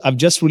I've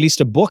just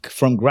released a book,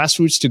 From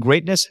Grassroots to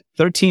Greatness,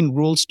 13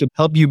 Rules to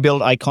Help You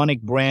Build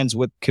Iconic Brands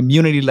with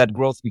Community-Led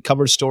Growth. We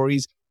cover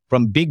stories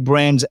from big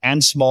brands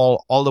and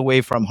small, all the way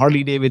from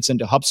Harley-Davidson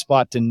to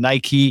HubSpot to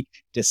Nike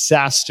to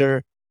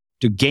SaaStr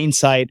to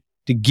Gainsight,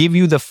 to give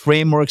you the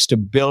frameworks to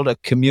build a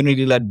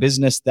community-led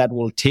business that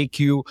will take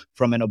you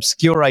from an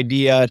obscure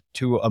idea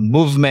to a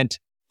movement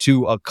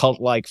to a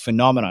cult-like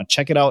phenomenon.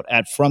 Check it out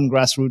at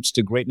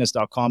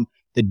FromGrassrootsToGreatness.com.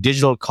 The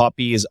digital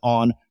copy is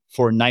on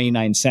for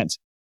 99 cents.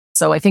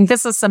 So I think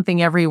this is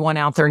something everyone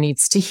out there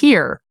needs to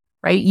hear,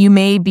 right? You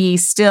may be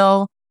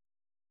still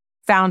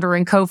founder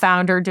and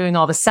co-founder doing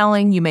all the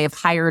selling. You may have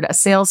hired a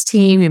sales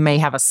team. You may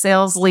have a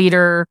sales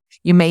leader.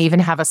 You may even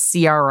have a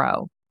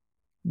CRO.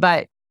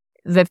 But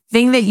the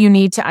thing that you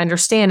need to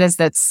understand is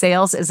that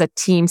sales is a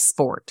team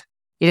sport.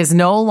 It is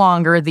no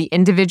longer the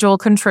individual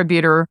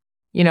contributor,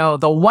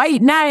 the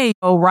white knight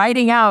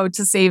riding out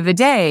to save the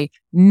day.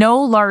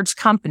 No large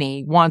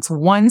company wants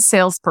one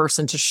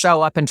salesperson to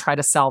show up and try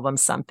to sell them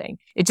something.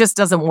 It just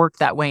doesn't work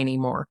that way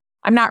anymore.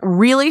 I'm not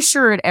really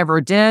sure it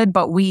ever did,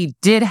 but we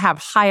did have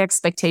high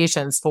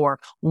expectations for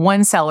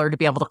one seller to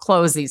be able to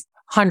close these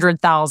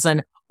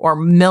 $100,000 or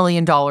 $1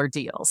 million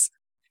deals.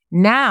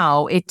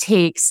 Now it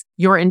takes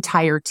your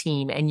entire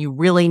team, and you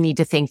really need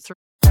to think through.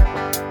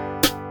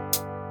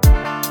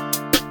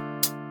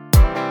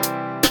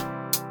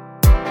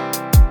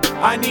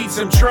 I need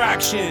some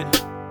traction.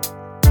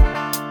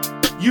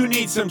 You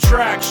need some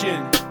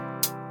traction.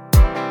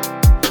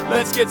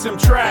 Let's get some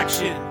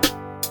traction.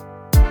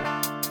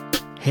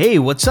 Hey,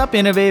 what's up,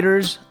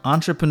 innovators,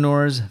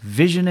 entrepreneurs,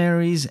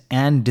 visionaries,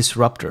 and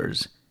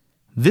disruptors?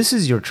 This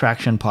is your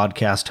Traction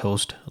Podcast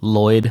host,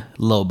 Lloyd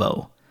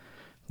Lobo.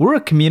 We're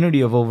a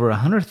community of over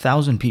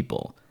 100,000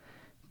 people,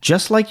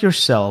 just like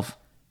yourself,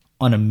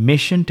 on a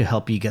mission to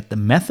help you get the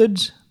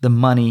methods, the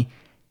money,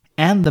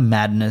 and the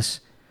madness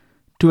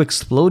to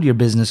explode your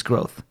business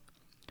growth.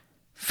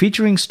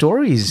 Featuring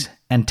stories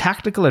and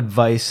tactical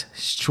advice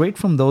straight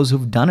from those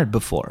who've done it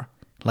before,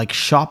 like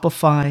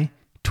Shopify,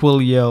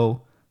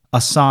 Twilio,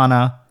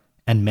 Asana,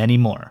 and many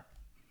more.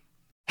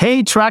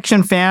 Hey,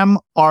 Traction fam.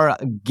 Our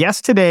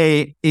guest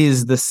today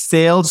is the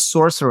sales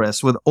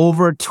sorceress with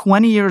over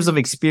 20 years of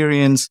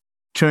experience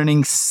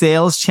turning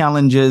sales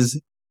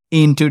challenges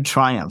into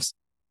triumphs.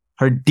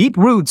 Her deep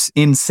roots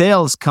in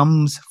sales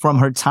comes from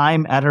her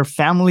time at her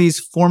family's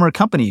former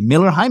company,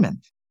 Miller Heiman,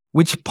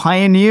 which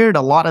pioneered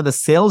a lot of the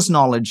sales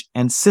knowledge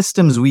and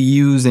systems we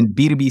use in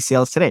B2B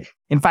sales today.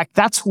 In fact,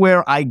 that's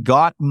where I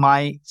got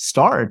my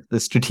start. The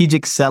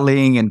strategic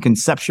selling and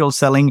conceptual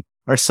selling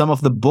are some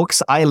of the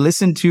books I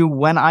listened to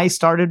when I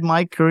started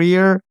my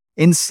career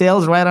in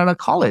sales right out of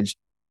college.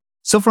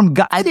 So from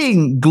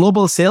guiding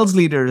global sales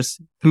leaders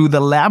through the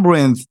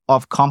labyrinth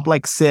of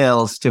complex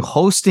sales to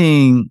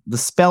hosting the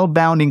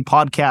spellbinding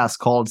podcast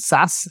called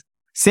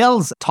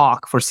Sales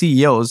Talk for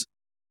CEOs,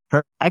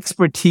 her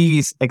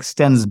expertise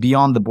extends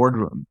beyond the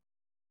boardroom.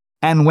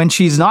 And when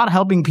she's not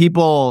helping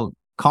people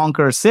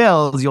conquer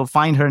sales, you'll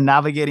find her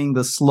navigating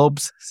the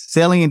slopes,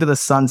 sailing into the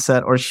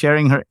sunset, or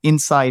sharing her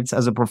insights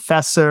as a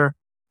professor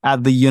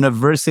at the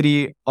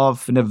University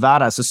of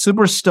Nevada. So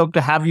super stoked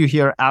to have you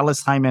here,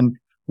 Alice Heiman,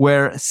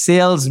 where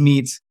sales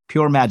meets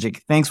pure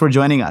magic. Thanks for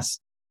joining us.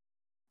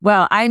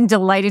 Well, I'm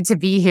delighted to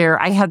be here.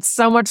 I had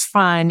so much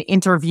fun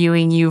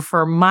interviewing you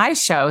for my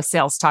show,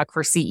 Sales Talk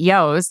for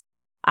CEOs.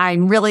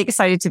 I'm really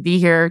excited to be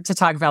here to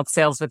talk about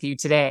sales with you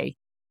today.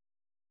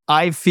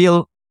 I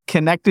feel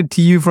connected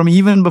to you from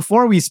even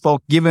before we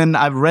spoke, given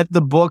I've read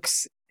the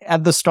books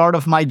at the start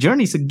of my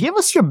journey. So give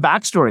us your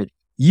backstory.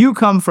 You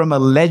come from a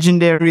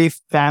legendary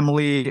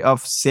family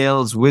of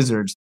sales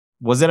wizards.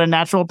 Was it a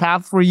natural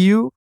path for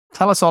you?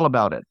 Tell us all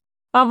about it.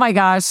 Oh my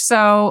gosh.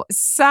 So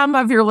some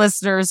of your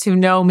listeners who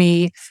know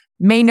me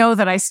may know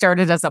that I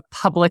started as a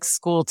public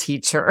school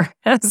teacher.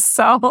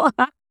 So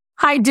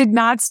I did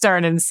not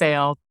start in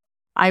sales.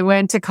 I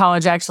went to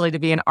college actually to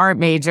be an art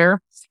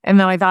major. And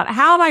then I thought,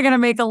 how am I going to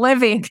make a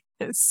living?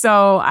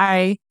 So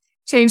I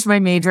changed my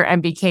major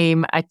and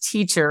became a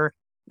teacher,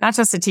 not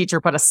just a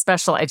teacher, but a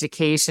special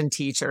education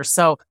teacher.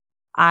 So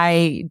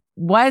I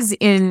was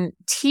in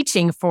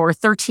teaching for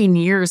 13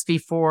 years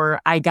before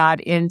I got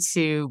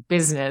into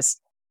business.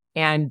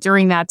 And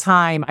during that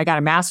time, I got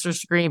a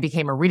master's degree and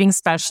became a reading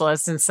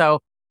specialist. And so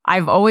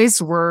I've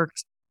always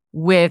worked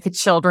with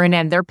children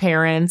and their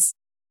parents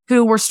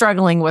who were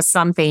struggling with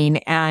something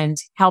and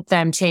help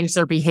them change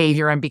their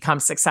behavior and become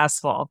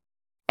successful.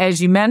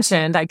 As you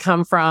mentioned, I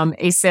come from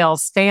a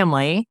sales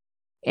family.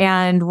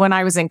 And when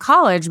I was in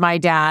college, my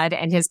dad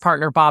and his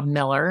partner, Bob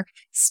Miller,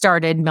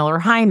 started Miller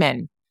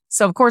Heiman.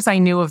 So of course I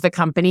knew of the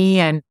company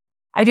and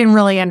I didn't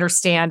really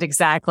understand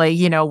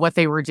exactly, what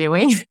they were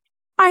doing.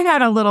 I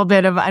had a little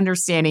bit of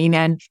understanding.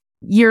 And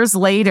years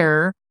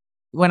later,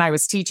 when I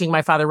was teaching,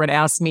 my father would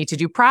ask me to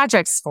do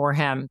projects for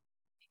him.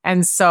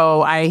 And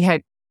so I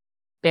had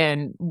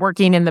been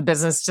working in the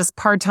business just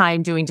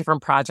part-time, doing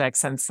different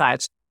projects and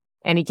such.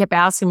 And he kept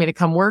asking me to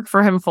come work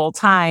for him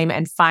full-time.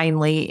 And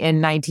finally,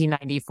 in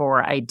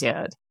 1994, I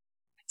did.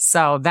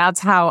 So that's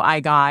how I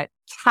got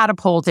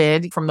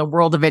catapulted from the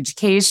world of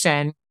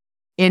education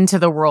into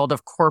the world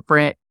of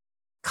corporate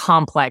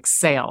complex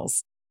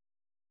sales.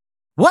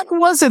 What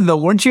was it though?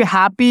 Weren't you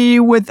happy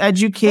with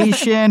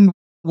education?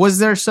 Was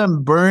there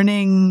some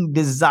burning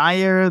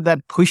desire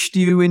that pushed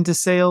you into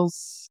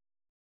sales?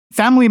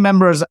 Family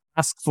members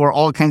ask for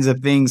all kinds of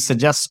things,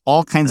 suggest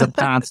all kinds of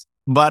paths,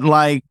 but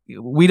like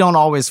we don't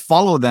always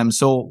follow them.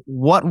 So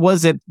what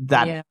was it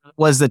that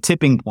was the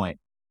tipping point?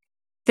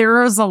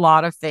 There was a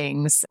lot of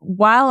things.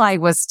 While I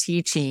was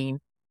teaching,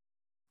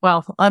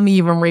 well, let me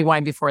even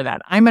rewind before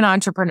that. I'm an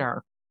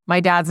entrepreneur. My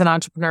dad's an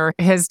entrepreneur.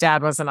 His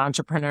dad was an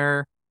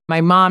entrepreneur.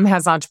 My mom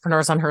has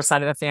entrepreneurs on her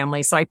side of the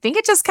family. So I think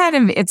it just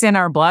it's in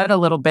our blood a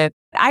little bit.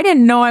 I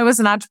didn't know I was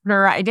an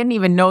entrepreneur. I didn't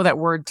even know that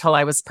word till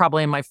I was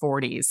probably in my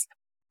 40s.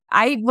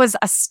 I was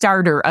a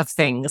starter of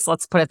things,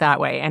 let's put it that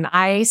way. And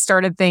I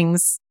started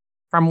things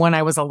from when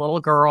I was a little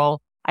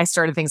girl. I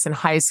started things in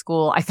high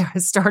school. I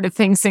started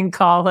things in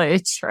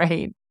college,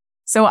 right?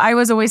 So I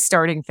was always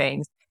starting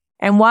things.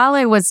 And while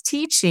I was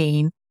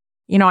teaching,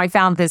 I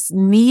found this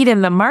need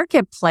in the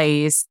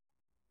marketplace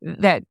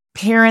that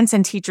parents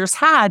and teachers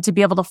had to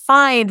be able to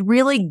find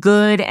really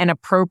good and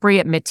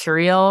appropriate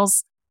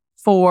materials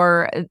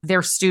for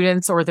their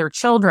students or their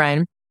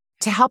children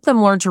to help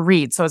them learn to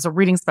read. So I was a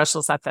reading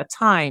specialist at that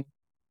time.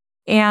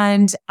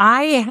 And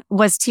I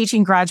was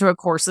teaching graduate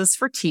courses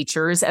for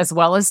teachers as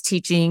well as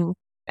teaching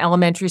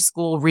elementary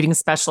school reading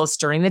specialists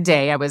during the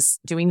day. I was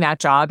doing that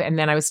job. And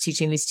then I was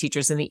teaching these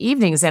teachers in the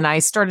evenings. And I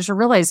started to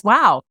realize,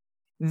 wow,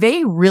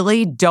 they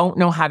really don't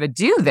know how to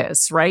do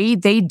this, right?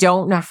 They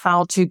don't know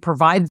how to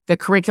provide the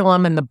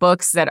curriculum and the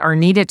books that are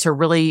needed to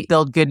really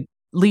build good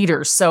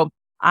leaders. So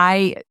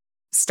I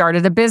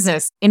started a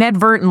business.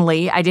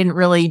 Inadvertently, I didn't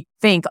really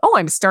think, oh,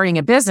 I'm starting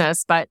a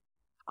business, but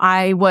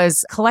I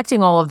was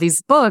collecting all of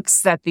these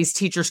books that these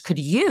teachers could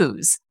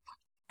use.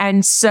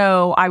 And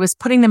so I was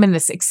putting them in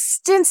this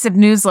extensive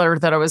newsletter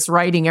that I was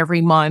writing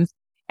every month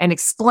and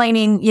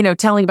explaining,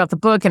 telling about the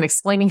book and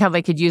explaining how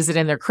they could use it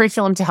in their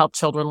curriculum to help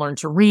children learn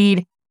to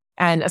read.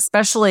 And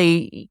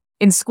especially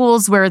in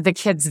schools where the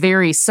kids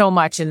vary so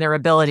much in their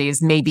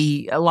abilities,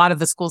 maybe a lot of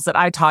the schools that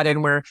I taught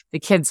in where the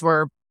kids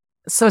were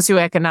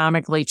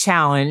socioeconomically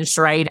challenged,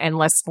 right, and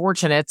less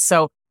fortunate.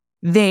 So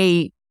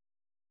they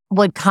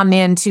would come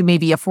into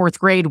maybe a fourth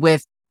grade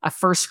with a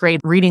first grade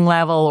reading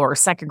level or a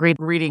second grade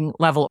reading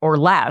level or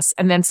less.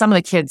 And then some of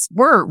the kids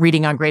were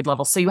reading on grade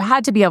level. So you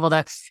had to be able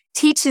to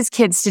teach these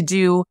kids to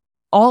do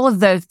all of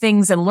the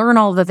things and learn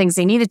all of the things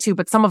they needed to,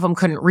 but some of them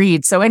couldn't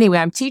read. So anyway,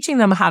 I'm teaching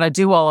them how to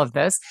do all of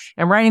this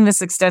and writing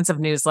this extensive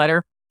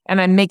newsletter,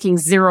 and I'm making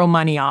zero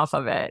money off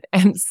of it.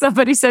 And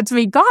somebody said to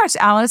me, gosh,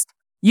 Alice,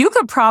 you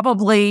could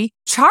probably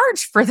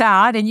charge for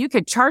that and you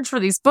could charge for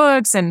these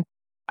books. And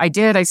I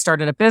did. I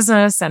started a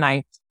business and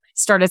I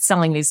started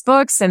selling these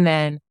books. And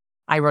then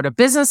I wrote a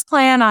business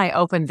plan. I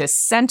opened this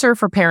center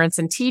for parents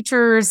and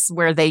teachers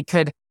where they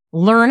could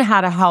learn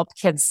how to help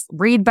kids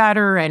read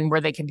better and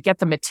where they could get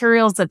the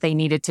materials that they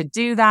needed to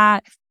do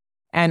that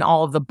and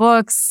all of the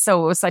books.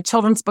 So it was a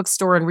children's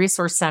bookstore and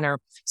resource center.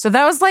 So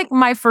that was like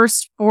my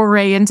first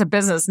foray into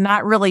business,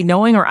 not really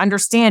knowing or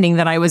understanding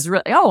that I was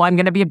really, I'm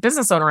going to be a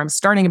business owner. I'm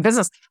starting a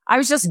business. I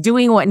was just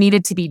doing what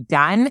needed to be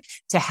done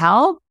to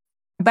help.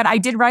 But I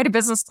did write a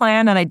business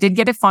plan and I did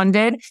get it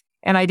funded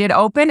and I did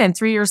open. And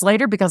 3 years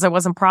later, because I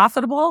wasn't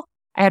profitable,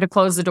 I had to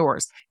close the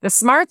doors. The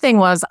smart thing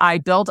was I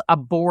built a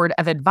board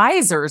of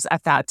advisors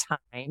at that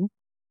time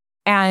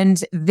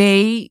and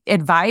they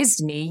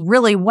advised me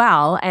really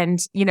well. And,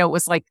 it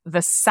was like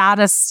the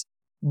saddest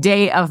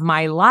day of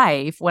my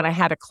life when I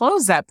had to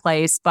close that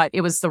place, but it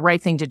was the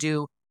right thing to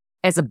do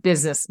as a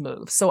business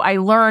move. So I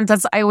learned,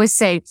 I always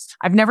say,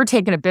 I've never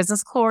taken a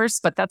business course,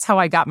 but that's how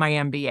I got my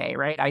MBA,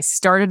 right? I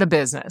started a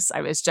business.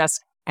 I was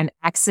just an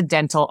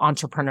accidental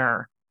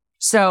entrepreneur.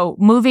 So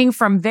moving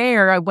from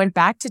there, I went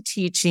back to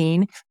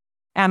teaching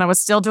and I was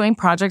still doing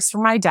projects for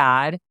my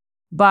dad,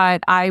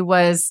 but I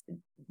was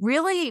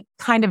really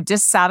kind of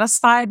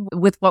dissatisfied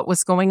with what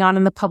was going on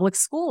in the public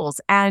schools.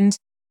 And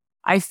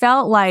I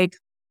felt like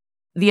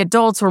the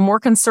adults were more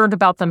concerned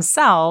about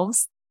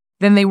themselves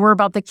than they were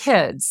about the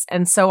kids.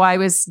 And so I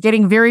was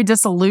getting very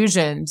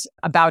disillusioned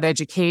about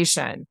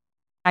education.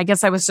 I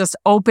guess I was just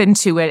open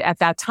to it at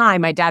that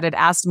time. My dad had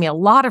asked me a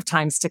lot of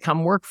times to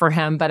come work for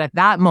him, but at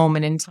that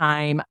moment in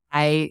time,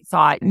 I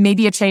thought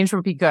maybe a change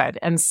would be good.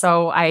 And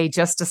so I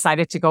just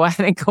decided to go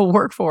ahead and go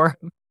work for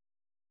him.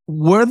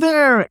 Were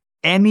there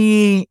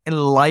any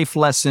life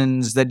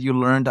lessons that you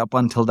learned up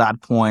until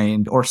that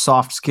point, or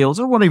soft skills,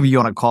 or whatever you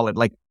want to call it,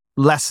 like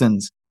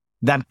lessons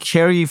that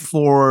carry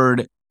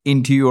forward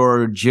into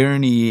your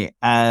journey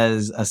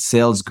as a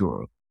sales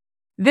guru?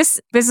 This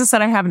business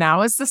that I have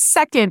now is the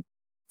second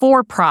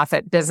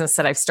for-profit business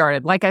that I've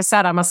started. Like I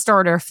said, I'm a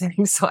starter of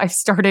things, so I've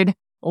started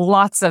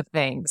lots of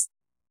things.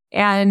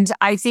 And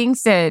I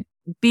think that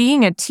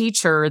being a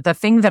teacher, the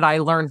thing that I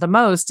learned the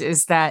most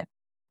is that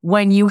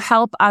when you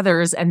help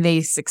others and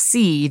they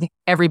succeed,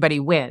 everybody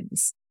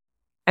wins.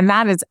 And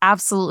that is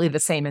absolutely the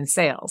same in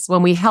sales.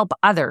 When we help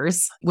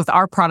others with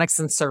our products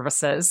and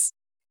services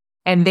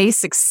and they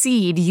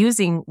succeed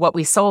using what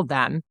we sold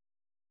them,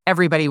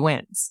 everybody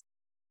wins.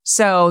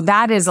 So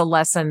that is a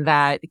lesson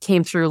that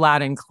came through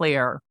loud and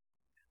clear.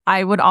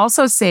 I would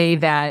also say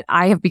that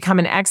I have become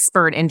an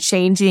expert in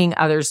changing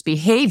others'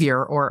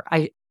 behavior, or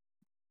I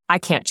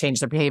can't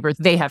change their behavior.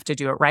 They have to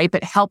do it, right?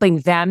 But helping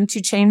them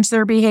to change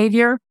their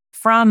behavior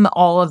from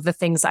all of the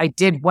things I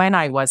did when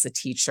I was a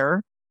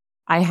teacher.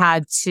 I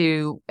had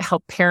to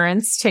help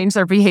parents change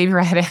their behavior.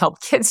 I had to help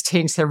kids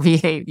change their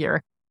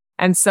behavior.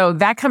 And so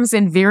that comes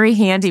in very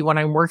handy when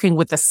I'm working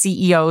with the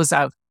CEOs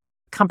of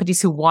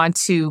companies who want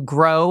to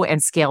grow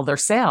and scale their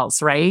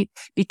sales, right?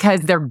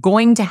 Because they're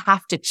going to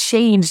have to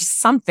change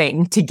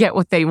something to get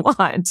what they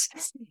want.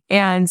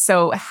 And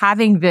so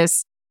having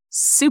this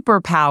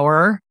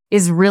superpower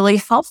is really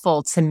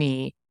helpful to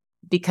me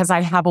because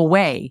I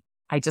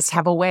just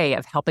have a way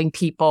of helping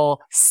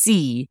people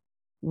see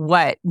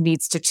what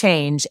needs to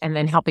change and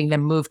then helping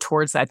them move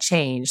towards that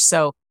change.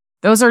 So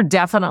those are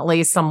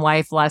definitely some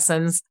life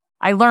lessons.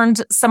 I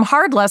learned some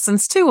hard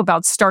lessons too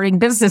about starting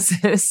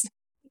businesses.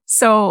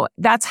 So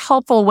that's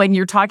helpful when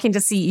you're talking to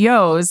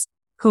CEOs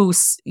who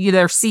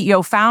they're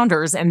CEO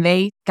founders and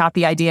they got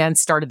the idea and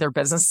started their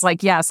business. It's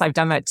like, yes, I've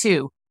done that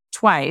too,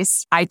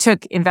 twice. I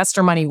took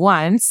investor money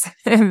once,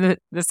 and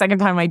the second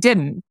time I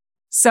didn't.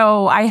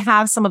 So I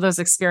have some of those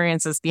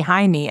experiences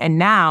behind me. And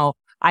now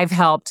I've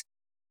helped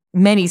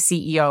many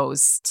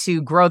CEOs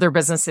to grow their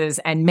businesses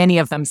and many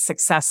of them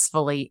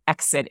successfully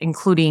exit,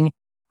 including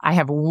I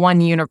have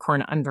one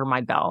unicorn under my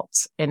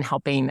belt in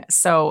helping.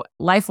 So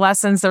life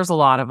lessons, there's a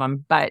lot of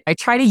them, but I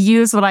try to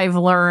use what I've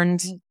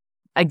learned,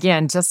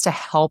 again, just to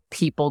help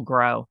people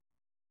grow.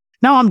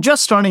 Now I'm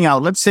just starting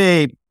out. Let's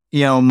say,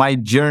 my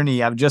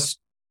journey, I've just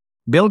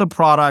built a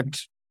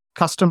product.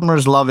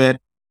 Customers love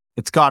it.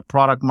 It's got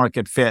product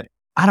market fit.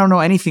 I don't know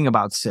anything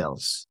about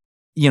sales.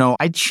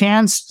 I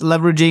chanced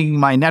leveraging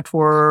my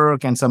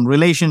network and some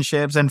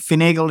relationships and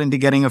finagled into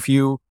getting a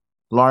few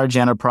large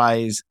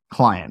enterprise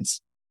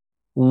clients.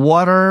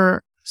 What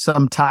are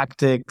some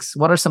tactics?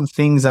 What are some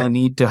things I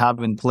need to have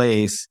in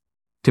place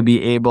to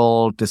be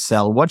able to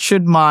sell? What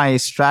should my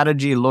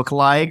strategy look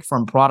like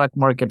from product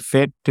market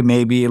fit to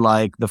maybe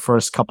like the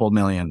first couple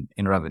million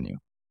in revenue?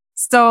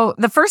 So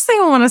the first thing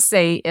I want to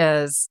say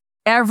is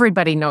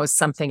everybody knows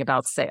something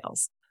about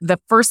sales. The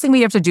first thing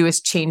we have to do is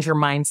change your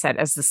mindset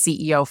as the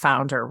CEO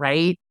founder,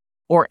 right?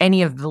 Or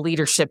any of the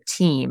leadership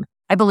team.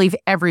 I believe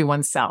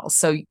everyone sells.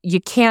 So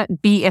you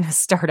can't be in a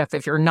startup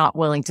if you're not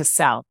willing to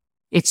sell.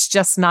 It's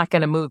just not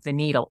going to move the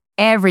needle.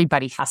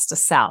 Everybody has to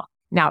sell.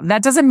 Now,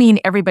 that doesn't mean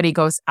everybody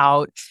goes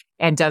out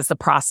and does the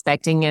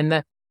prospecting and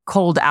the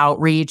cold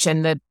outreach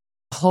and the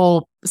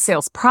whole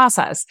sales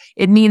process.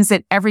 It means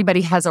that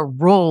everybody has a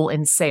role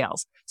in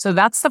sales. So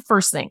that's the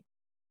first thing.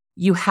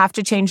 You have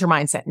to change your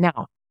mindset.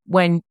 Now,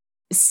 when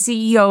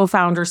CEO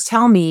founders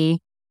tell me,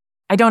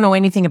 I don't know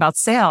anything about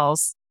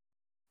sales,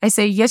 I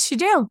say, yes, you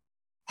do.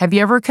 Have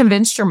you ever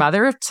convinced your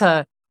mother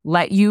to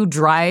let you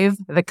drive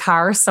the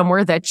car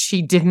somewhere that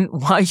she didn't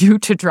want you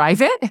to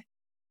drive it?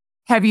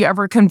 Have you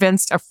ever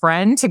convinced a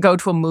friend to go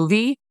to a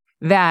movie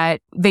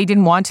that they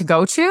didn't want to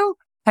go to?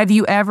 Have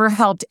you ever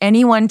helped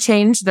anyone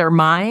change their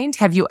mind?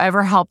 Have you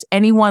ever helped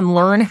anyone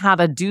learn how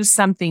to do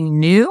something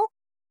new?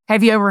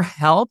 Have you ever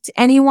helped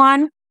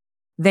anyone?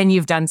 Then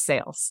you've done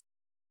sales.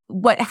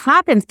 What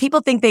happens,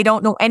 people think they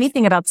don't know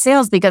anything about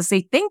sales because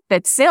they think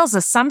that sales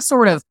is some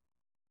sort of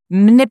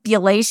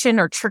manipulation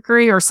or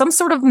trickery or some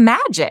sort of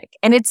magic.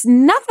 And it's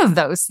none of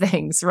those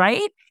things,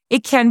 right?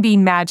 It can be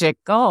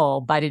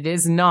magical, but it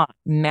is not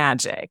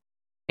magic.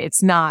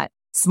 It's not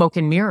smoke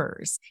and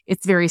mirrors.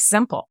 It's very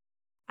simple.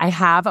 I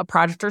have a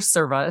product or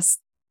service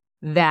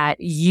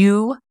that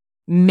you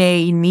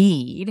may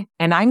need,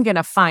 and I'm going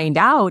to find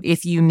out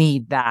if you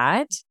need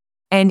that.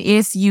 And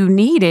if you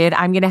need it,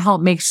 I'm going to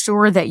help make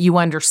sure that you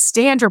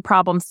understand your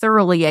problem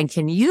thoroughly and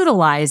can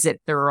utilize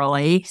it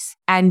thoroughly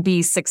and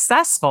be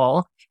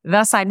successful.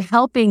 Thus, I'm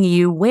helping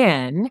you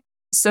win.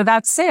 So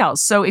that's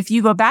sales. So if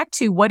you go back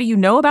to what do you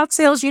know about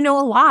sales? You know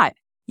a lot.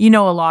 You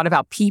know a lot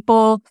about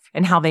people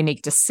and how they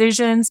make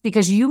decisions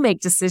because you make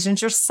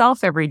decisions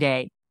yourself every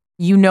day.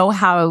 You know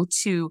how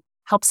to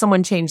help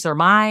someone change their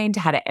mind,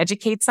 how to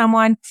educate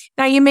someone.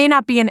 Now, you may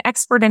not be an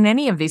expert in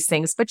any of these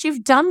things, but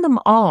you've done them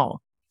all.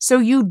 So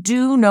you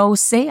do know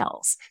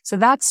sales. So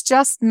that's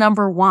just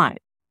number one.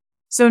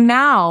 So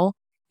now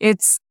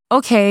it's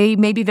okay,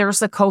 maybe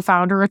there's a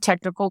co-founder, a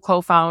technical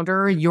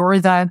co-founder. You're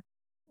the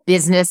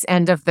business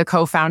end of the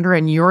co-founder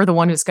and you're the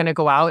one who's going to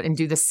go out and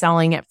do the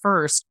selling at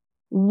first.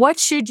 What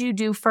should you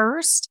do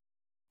first?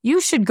 You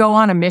should go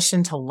on a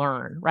mission to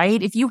learn,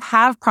 right? If you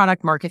have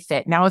product market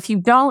fit. Now, if you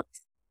don't,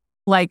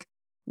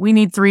 we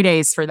need 3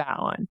 days for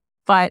that one.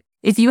 But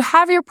if you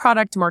have your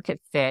product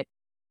market fit,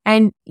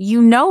 and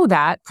you know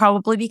that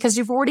probably because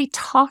you've already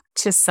talked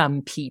to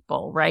some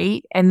people,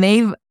 right? And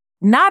they've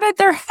nodded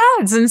their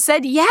heads and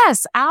said,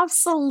 yes,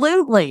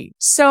 absolutely.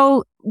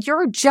 So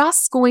you're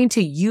just going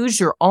to use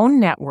your own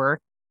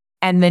network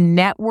and the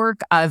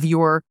network of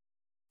your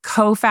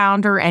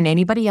co-founder and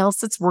anybody else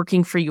that's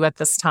working for you at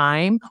this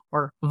time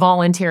or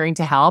volunteering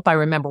to help. I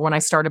remember when I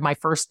started my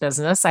first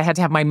business, I had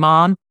to have my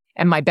mom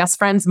And my best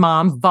friend's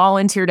mom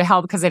volunteered to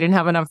help because I didn't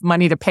have enough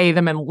money to pay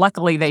them. And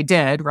luckily they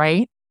did,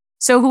 right?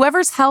 So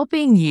whoever's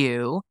helping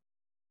you,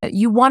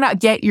 you want to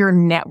get your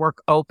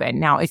network open.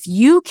 Now, if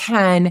you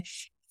can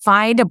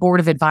find a board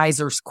of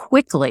advisors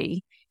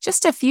quickly,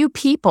 just a few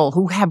people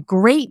who have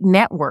great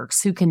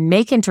networks who can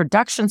make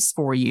introductions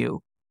for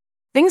you,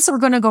 things are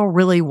going to go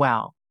really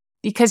well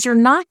because you're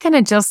not going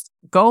to just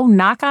go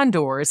knock on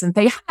doors and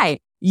say, hi,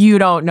 you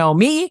don't know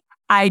me.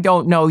 I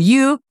don't know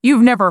you.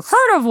 You've never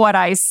heard of what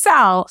I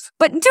sell,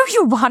 but do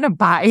you want to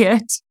buy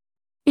it?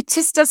 It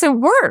just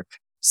doesn't work.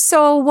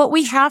 So what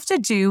we have to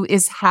do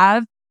is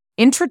have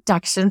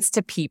introductions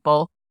to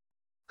people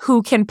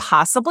who can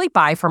possibly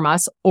buy from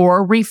us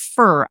or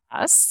refer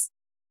us.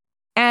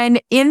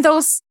 And in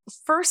those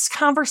first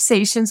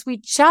conversations, we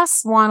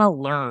just want to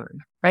learn,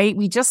 right?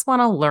 We just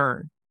want to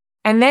learn.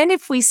 And then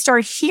if we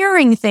start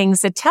hearing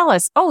things that tell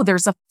us, oh,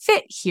 there's a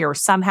fit here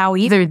somehow,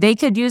 either they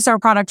could use our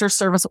product or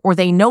service, or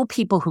they know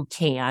people who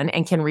can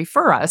and can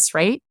refer us,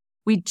 right?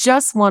 We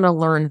just want to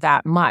learn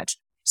that much.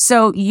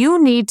 So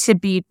you need to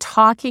be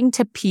talking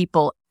to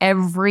people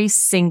every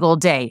single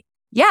day.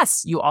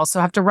 Yes, you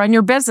also have to run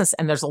your business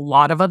and there's a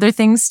lot of other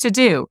things to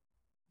do,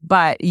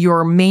 but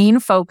your main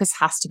focus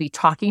has to be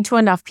talking to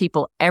enough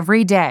people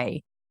every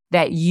day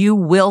that you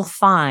will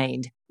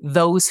find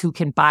those who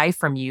can buy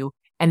from you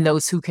and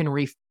those who can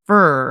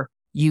refer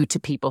you to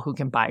people who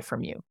can buy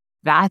from you.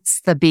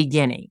 That's the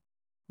beginning.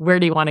 Where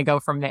do you want to go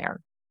from there?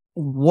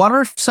 What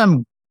are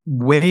some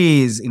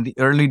ways in the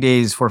early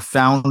days for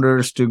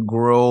founders to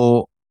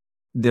grow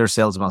their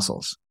sales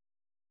muscles?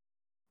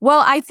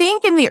 Well, I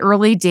think in the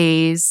early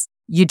days,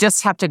 you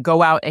just have to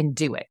go out and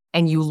do it,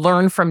 and you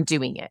learn from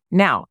doing it.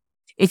 Now,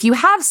 if you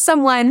have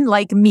someone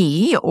like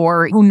me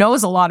or who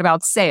knows a lot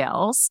about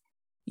sales,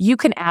 you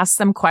can ask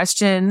them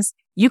questions.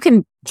 You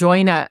can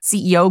join a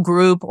CEO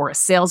group or a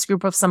sales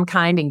group of some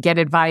kind and get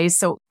advice.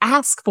 So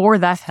ask for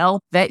the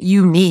help that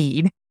you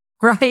need,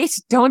 right?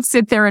 Don't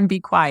sit there and be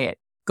quiet.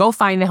 Go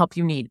find the help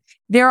you need.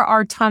 There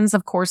are tons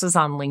of courses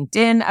on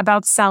LinkedIn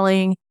about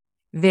selling.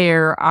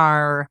 There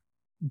are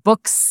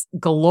books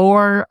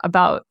galore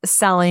about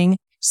selling.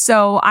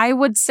 So I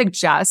would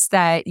suggest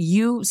that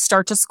you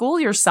start to school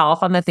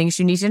yourself on the things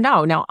you need to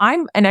know. Now,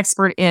 I'm an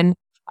expert in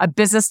a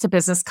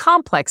business-to-business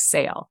complex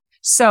sale.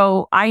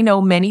 So I know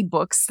many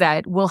books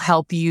that will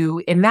help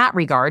you in that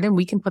regard, and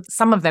we can put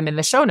some of them in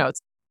the show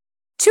notes.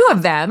 2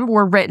 of them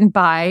were written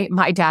by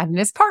my dad and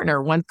his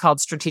partner. One's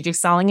called Strategic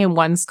Selling and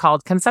one's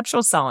called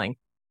Conceptual Selling.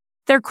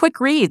 They're quick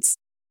reads.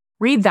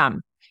 Read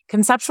them.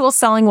 Conceptual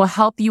Selling will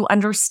help you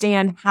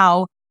understand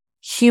how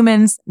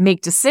humans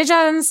make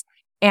decisions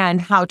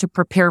and how to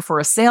prepare for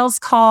a sales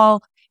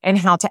call and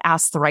how to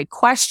ask the right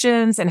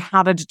questions and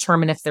how to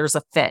determine if there's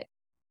a fit.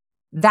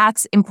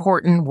 That's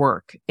important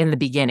work in the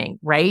beginning,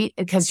 right?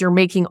 Because you're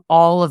making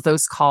all of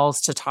those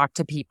calls to talk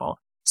to people.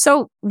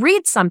 So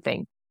read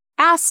something,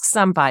 ask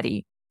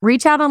somebody,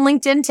 reach out on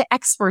LinkedIn to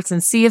experts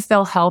and see if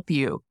they'll help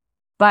you.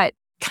 But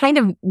kind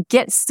of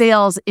get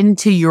sales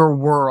into your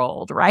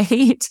world,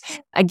 right?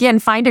 Again,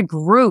 find a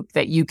group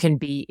that you can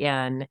be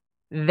in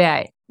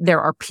that there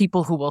are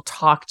people who will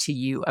talk to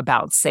you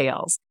about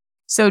sales.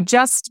 So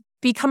just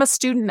become a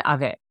student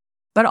of it,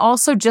 but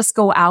also just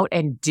go out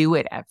and do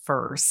it at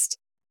first,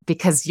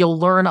 because you'll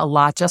learn a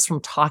lot just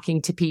from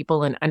talking to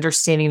people and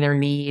understanding their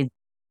needs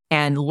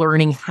and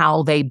learning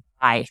how they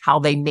buy, how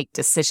they make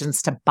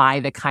decisions to buy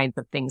the kinds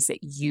of things that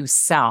you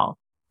sell.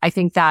 I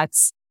think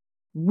that's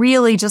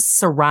really just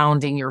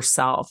surrounding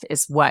yourself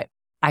is what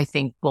I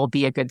think will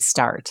be a good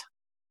start.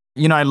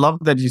 You know, I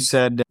love that you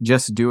said,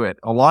 just do it.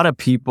 A lot of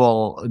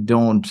people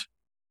don't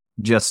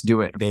just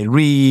do it. They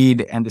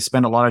read and they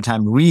spend a lot of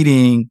time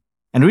reading,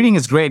 and reading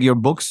is great. Your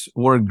books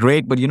were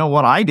great. But you know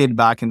what I did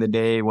back in the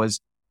day was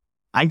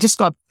I just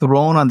got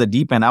thrown on the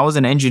deep end. I was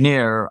an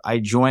engineer. I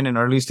joined an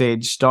early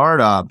stage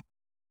startup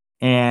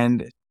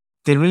and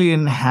they really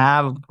didn't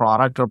have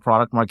product or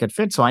product market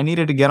fit. So I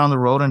needed to get on the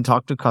road and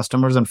talk to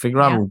customers and figure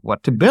out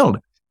what to build.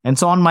 And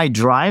so on my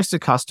drives to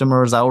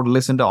customers, I would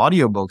listen to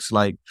audiobooks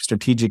like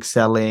Strategic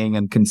Selling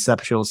and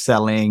Conceptual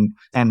Selling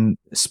and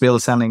Spill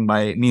Selling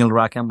by Neil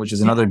Rackham, which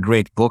is another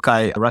great book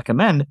I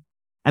recommend.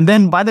 And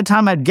then by the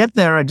time I'd get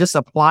there, I just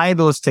apply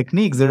those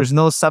techniques. There's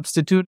no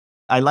substitute.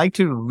 I like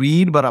to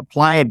read, but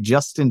apply it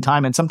just in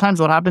time. And sometimes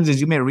what happens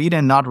is you may read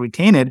and not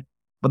retain it.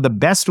 But the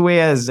best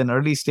way as an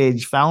early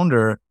stage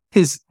founder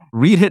is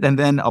read it and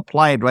then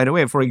apply it right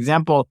away. For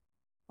example,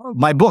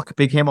 my book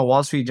became a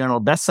Wall Street Journal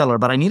bestseller,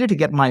 but I needed to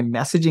get my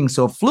messaging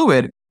so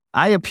fluid.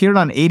 I appeared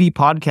on 80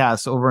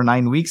 podcasts over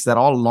 9 weeks that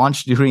all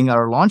launched during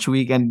our launch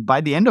week. And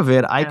by the end of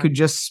it, I could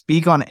just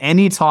speak on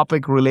any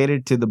topic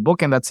related to the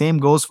book. And that same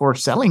goes for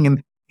selling.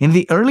 And in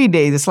the early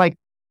days, it's like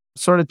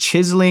sort of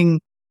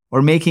chiseling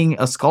or making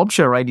a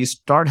sculpture, right? You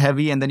start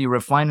heavy and then you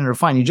refine and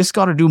refine. You just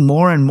got to do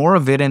more and more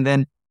of it. And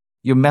then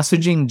your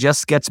messaging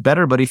just gets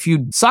better. But if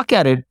you suck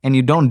at it and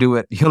you don't do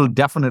it, you'll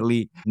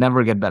definitely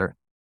never get better.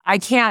 I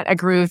can't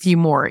agree with you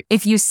more.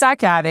 If you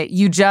suck at it,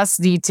 you just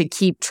need to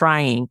keep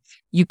trying.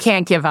 You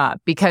can't give up,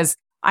 because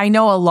I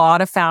know a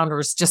lot of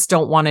founders just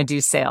don't want to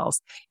do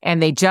sales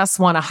and they just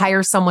want to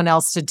hire someone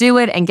else to do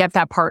it and get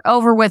that part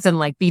over with and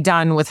like be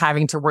done with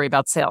having to worry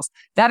about sales.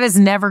 That is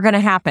never going to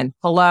happen.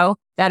 Hello?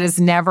 That is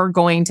never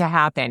going to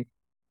happen.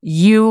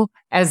 You,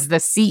 as the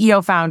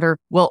CEO founder,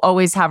 will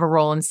always have a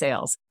role in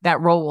sales. That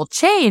role will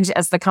change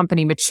as the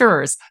company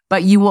matures,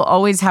 but you will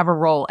always have a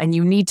role, and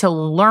you need to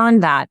learn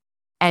that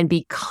and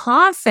be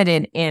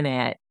confident in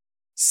it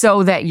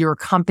so that your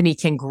company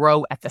can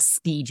grow at the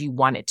speed you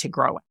want it to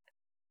grow at.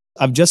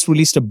 I've just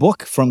released a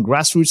book, From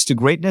Grassroots to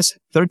Greatness,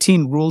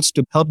 13 Rules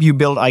to Help You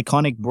Build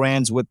Iconic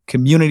Brands with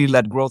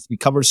Community-Led Growth. We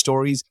cover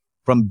stories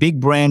from big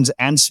brands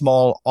and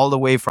small, all the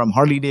way from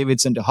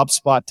Harley-Davidson to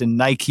HubSpot to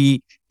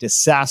Nike to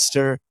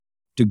SaaStr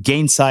to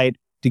Gainsight,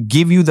 to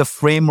give you the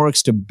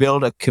frameworks to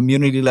build a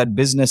community-led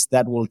business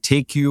that will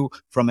take you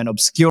from an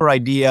obscure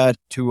idea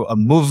to a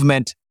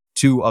movement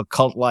to a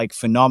cult-like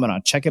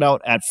phenomenon. Check it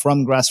out at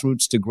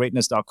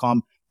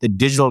FromGrassrootsToGreatness.com. The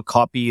digital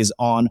copy is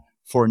on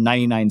for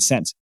 99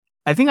 cents.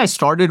 I think I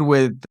started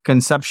with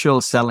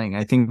conceptual selling.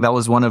 I think that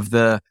was one of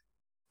the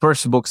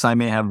first books I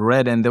may have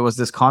read. And there was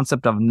this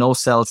concept of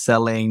no-sell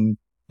selling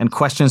and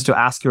questions to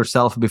ask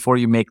yourself before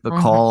you make the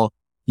call.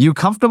 You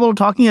comfortable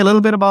talking a little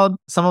bit about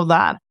some of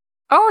that?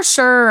 Oh,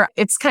 sure.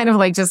 It's kind of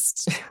like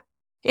just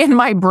in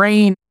my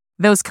brain,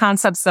 those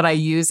concepts that I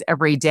use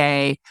every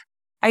day.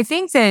 I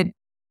think that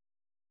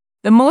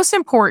the most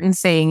important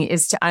thing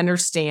is to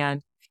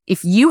understand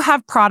if you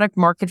have product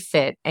market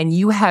fit and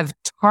you have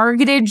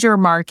targeted your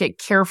market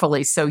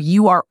carefully, so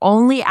you are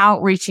only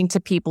outreaching to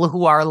people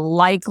who are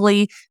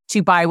likely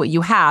to buy what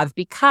you have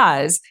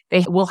because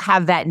they will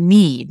have that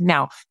need.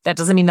 Now, that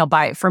doesn't mean they'll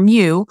buy it from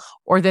you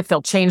or that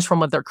they'll change from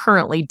what they're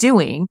currently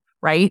doing,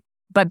 right?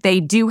 But they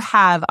do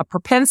have a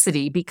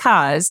propensity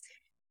because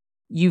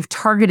you've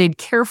targeted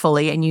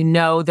carefully and you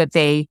know that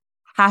they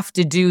have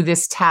to do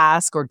this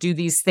task or do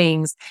these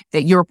things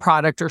that your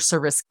product or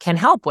service can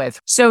help with.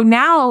 So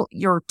now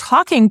you're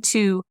talking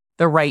to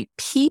the right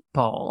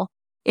people.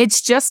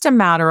 It's just a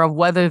matter of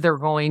whether they're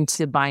going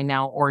to buy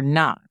now or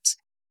not.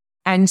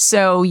 And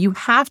so you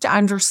have to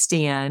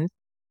understand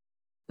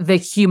the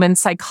human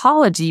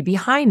psychology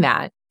behind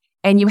that.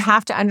 And you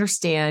have to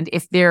understand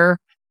if they're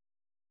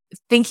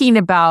thinking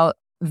about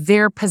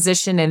their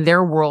position in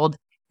their world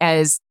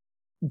as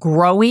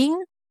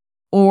growing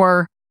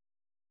or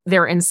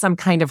they're in some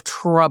kind of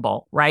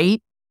trouble,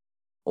 right?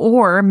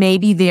 Or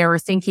maybe they're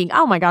thinking,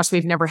 oh my gosh,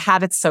 we've never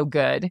had it so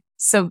good.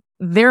 So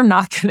they're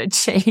not going to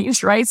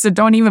change, right? So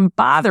don't even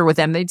bother with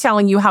them. They're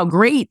telling you how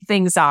great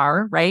things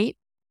are, right?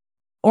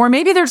 Or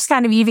maybe they're just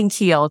kind of even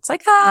keel. It's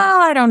like, oh,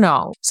 I don't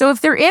know. So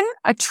if they're in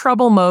a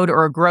trouble mode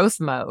or a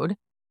growth mode,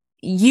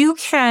 you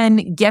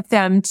can get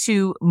them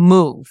to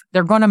move.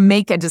 They're going to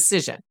make a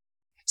decision.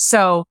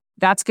 So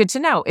that's good to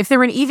know. If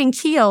they're in even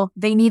keel,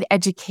 they need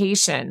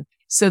education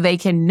so they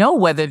can know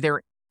whether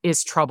there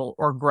is trouble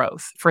or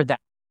growth for them.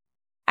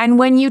 And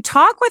when you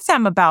talk with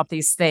them about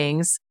these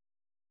things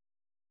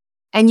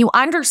and you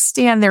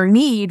understand their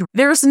need,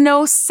 there's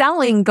no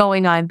selling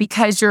going on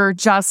because you're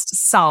just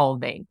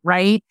solving,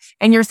 right?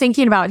 And you're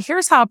thinking about,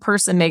 here's how a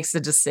person makes a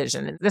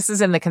decision. This is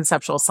in the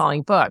conceptual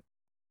selling book.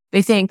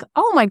 They think,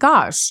 oh my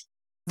gosh,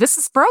 this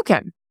is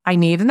broken. I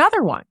need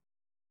another one.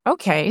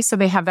 Okay, so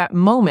they have that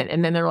moment.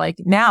 And then they're like,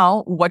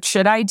 now what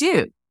should I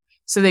do?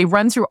 So they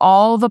run through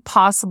all the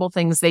possible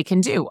things they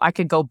can do. I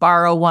could go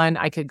borrow one.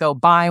 I could go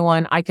buy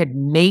one. I could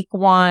make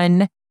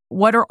one.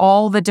 What are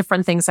all the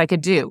different things I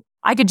could do?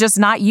 I could just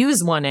not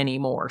use one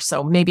anymore.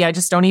 So maybe I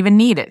just don't even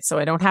need it. So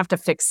I don't have to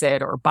fix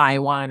it or buy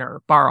one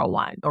or borrow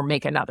one or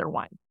make another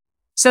one.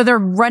 So they're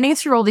running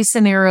through all these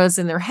scenarios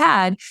in their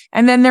head,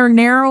 and then they're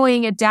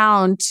narrowing it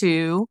down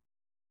to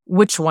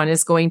which one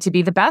is going to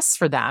be the best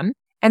for them.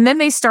 And then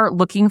they start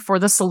looking for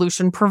the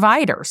solution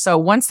provider. So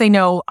once they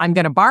know I'm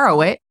going to borrow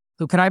it,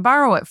 who can I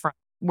borrow it from?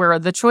 Where are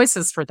the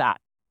choices for that?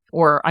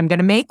 Or I'm going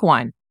to make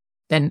one.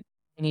 Then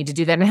I need to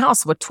do that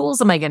in-house. What tools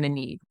am I going to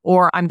need?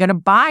 Or I'm going to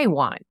buy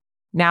one.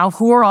 Now,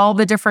 who are all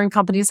the different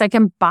companies I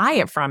can buy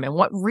it from? And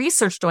what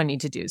research do I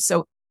need to do?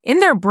 So in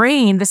their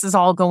brain, this is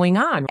all going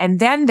on. And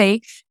then they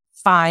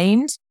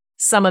find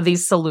some of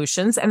these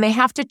solutions and they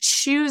have to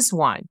choose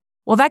one.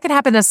 Well, that could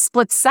happen in a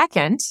split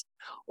second,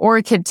 or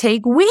it could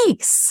take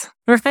weeks,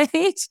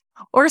 right?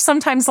 Or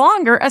sometimes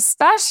longer,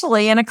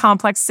 especially in a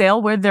complex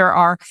sale where there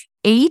are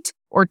 8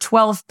 or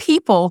 12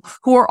 people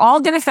who are all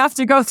going to have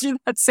to go through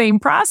that same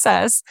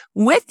process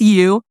with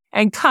you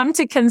and come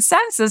to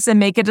consensus and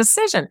make a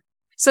decision.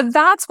 So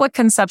that's what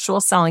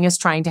conceptual selling is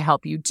trying to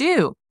help you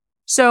do.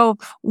 So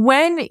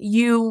when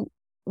you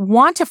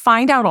want to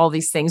find out all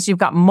these things, you've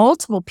got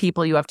multiple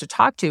people you have to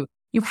talk to.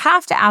 You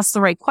have to ask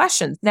the right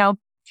questions. Now,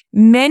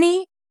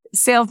 many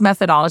sales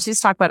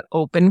methodologies talk about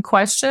open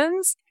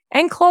questions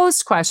and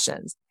closed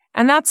questions,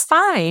 and that's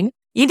fine.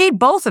 You need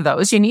both of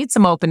those. You need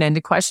some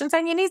open-ended questions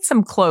and you need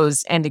some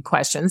closed-ended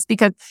questions,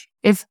 because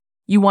if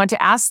you want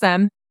to ask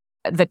them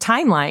the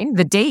timeline,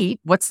 the date,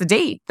 what's the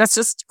date? That's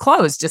just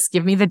closed. Just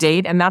give me the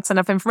date and that's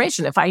enough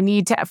information. If I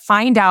need to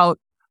find out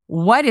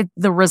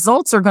the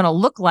results are going to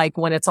look like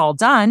when it's all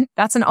done.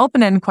 That's an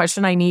open-ended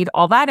question. I need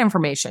all that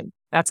information.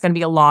 That's going to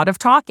be a lot of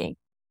talking.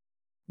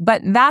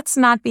 But that's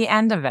not the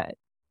end of it.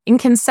 In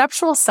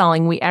conceptual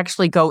selling, we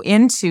actually go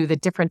into the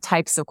different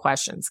types of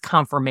questions.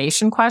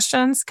 Confirmation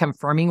questions,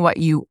 confirming what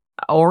you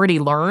already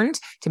learned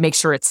to make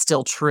sure it's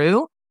still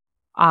true.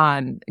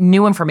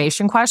 New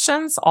information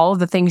questions, all of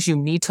the things you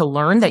need to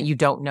learn that you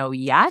don't know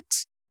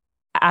yet.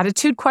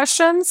 Attitude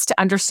questions to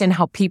understand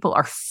how people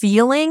are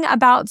feeling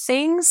about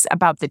things,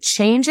 about the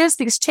changes,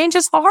 because change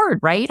is hard,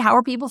 right? How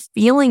are people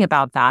feeling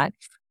about that?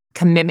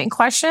 Commitment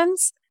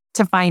questions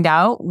to find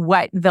out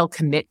what they'll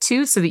commit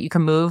to so that you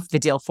can move the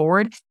deal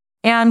forward.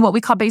 And what we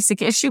call basic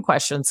issue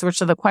questions,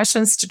 which are the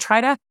questions to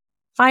try to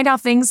find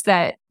out things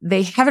that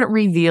they haven't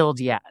revealed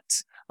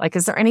yet. Like,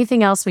 is there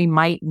anything else we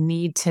might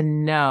need to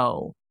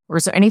know? Or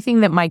is there anything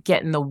that might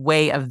get in the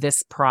way of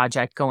this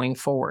project going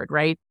forward,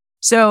 right?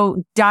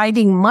 So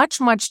diving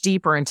much, much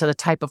deeper into the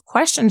type of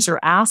questions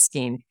you're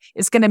asking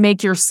is going to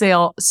make your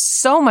sale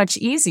so much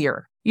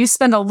easier. You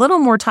spend a little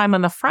more time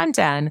on the front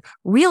end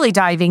really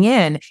diving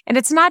in. And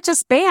it's not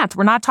just BANT.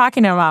 We're not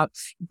talking about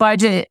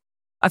budget,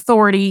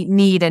 authority,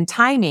 need, and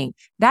timing.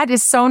 That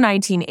is so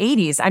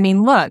 1980s. I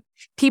mean, look,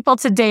 people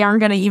today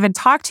aren't going to even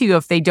talk to you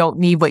if they don't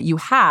need what you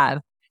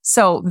have.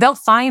 So they'll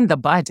find the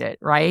budget,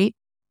 right?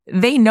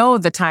 They know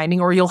the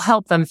timing, or you'll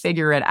help them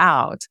figure it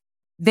out.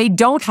 They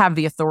don't have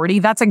the authority.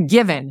 That's a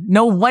given.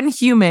 No one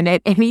human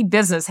at any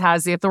business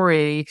has the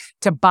authority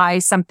to buy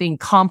something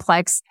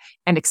complex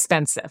and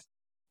expensive.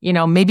 You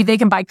know, maybe they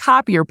can buy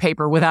copier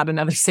paper without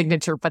another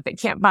signature, but they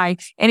can't buy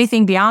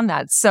anything beyond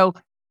that. So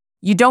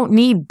you don't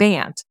need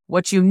BANT.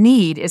 What you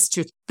need is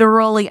to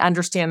thoroughly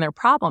understand their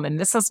problem. And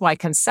this is why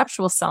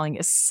conceptual selling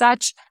is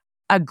such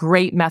a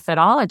great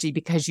methodology,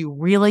 because you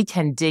really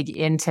can dig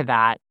into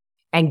that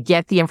and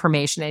get the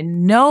information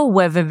and know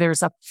whether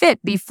there's a fit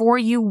before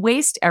you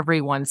waste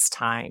everyone's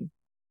time.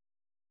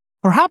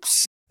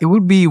 Perhaps it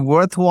would be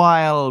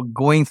worthwhile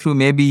going through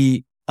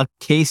maybe a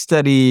case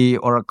study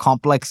or a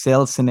complex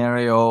sales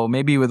scenario,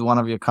 maybe with one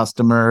of your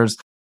customers,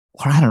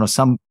 or I don't know,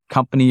 some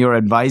company you're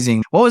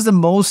advising. What was the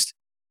most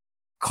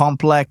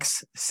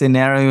complex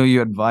scenario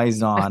you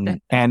advised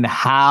on, and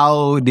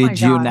how did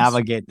you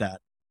navigate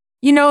that?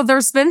 You know,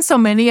 there's been so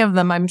many of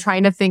them. I'm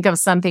trying to think of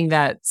something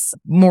that's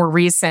more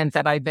recent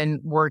that I've been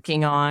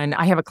working on.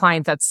 I have a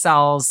client that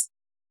sells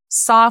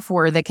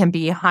software that can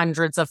be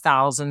hundreds of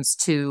thousands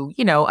to,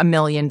 $1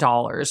 million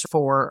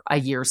for a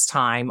year's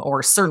time,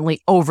 or certainly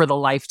over the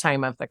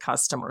lifetime of the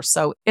customer.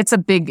 So it's a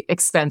big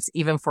expense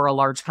even for a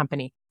large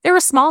company. They're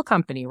a small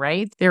company,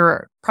 right?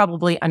 They're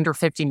probably under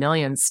 50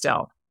 million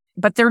still,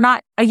 but they're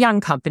not a young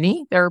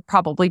company. They're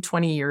probably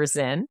 20 years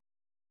in.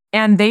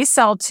 And they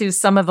sell to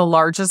some of the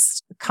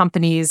largest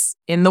companies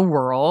in the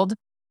world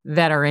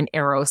that are in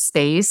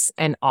aerospace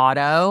and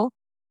auto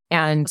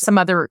and some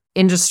other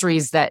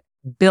industries that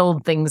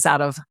build things out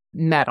of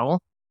metal.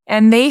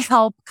 And they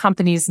help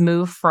companies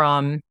move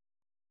from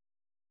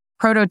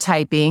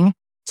prototyping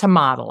to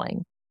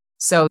modeling.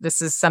 So this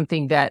is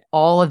something that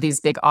all of these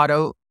big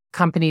auto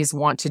companies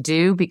want to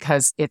do,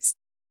 because it's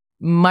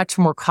much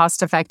more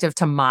cost effective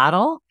to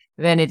model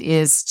than it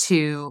is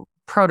to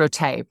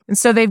prototype. And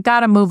so they've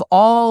got to move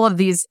all of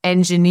these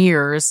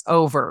engineers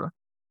over.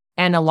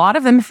 And a lot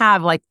of them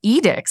have like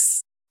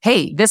edicts.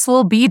 Hey, this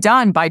will be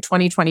done by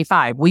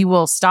 2025. We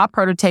will stop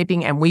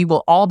prototyping and we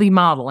will all be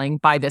modeling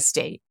by this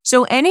date.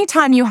 So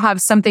anytime you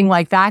have something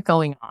like that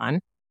going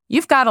on,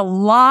 you've got a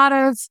lot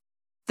of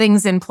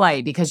things in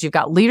play, because you've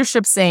got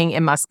leadership saying it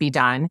must be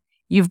done.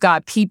 You've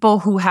got people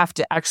who have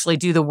to actually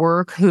do the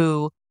work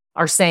who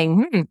are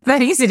saying,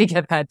 that easy to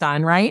get that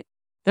done, right?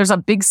 There's a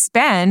big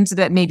spend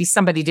that maybe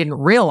somebody didn't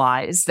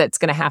realize that's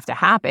going to have to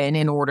happen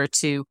in order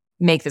to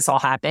make this all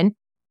happen.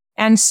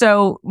 And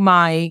so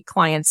my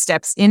client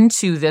steps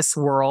into this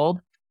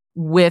world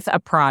with a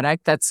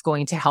product that's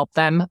going to help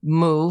them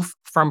move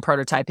from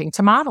prototyping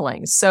to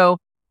modeling. So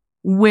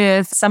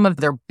with some of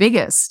their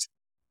biggest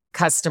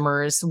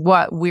customers,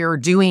 what we're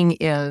doing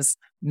is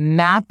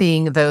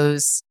mapping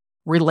those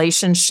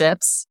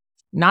relationships,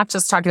 not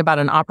just talking about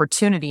an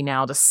opportunity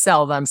now to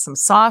sell them some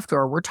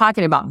software. We're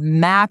talking about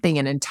mapping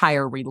an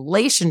entire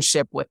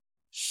relationship with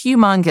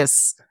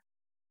humongous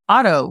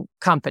auto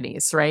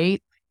companies,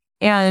 right?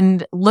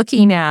 And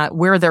looking at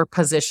where they're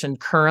positioned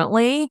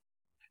currently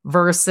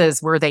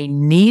versus where they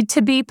need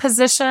to be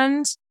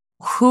positioned,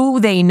 who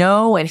they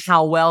know and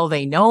how well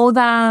they know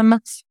them,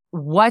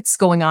 what's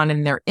going on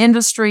in their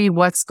industry,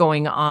 what's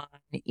going on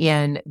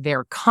in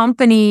their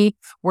company,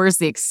 where's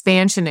the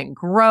expansion and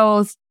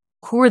growth,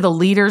 who are the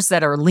leaders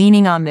that are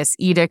leaning on this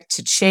edict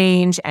to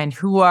change, and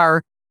who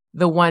are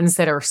the ones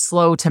that are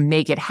slow to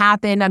make it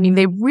happen. I mean,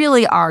 they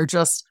really are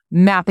just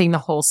mapping the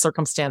whole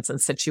circumstance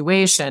and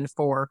situation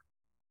for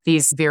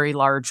these very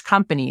large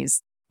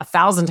companies,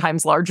 1,000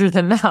 times larger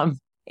than them.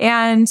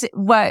 And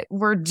what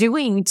we're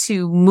doing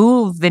to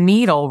move the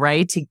needle,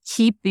 right, to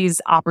keep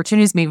these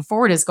opportunities moving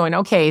forward is going,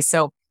 okay,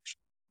 so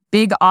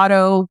big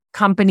auto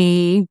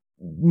company,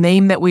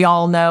 name that we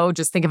all know,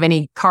 just think of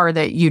any car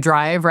that you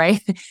drive,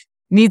 right?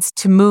 needs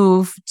to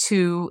move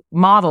to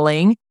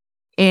modeling.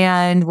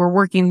 And we're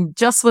working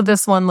just with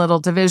this one little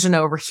division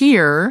over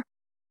here.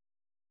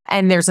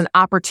 And there's an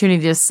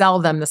opportunity to sell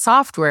them the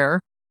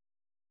software.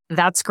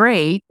 That's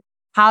great.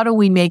 How do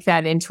we make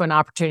that into an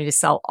opportunity to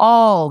sell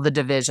all the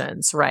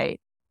divisions, right?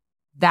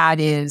 That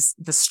is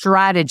the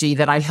strategy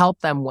that I help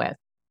them with.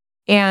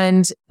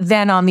 And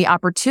then on the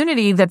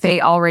opportunity that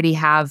they already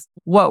have,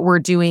 what we're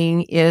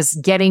doing is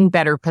getting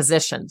better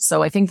positioned.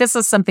 So I think this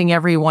is something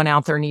everyone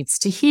out there needs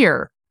to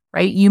hear,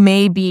 right? You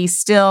may be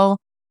still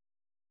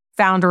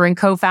founder and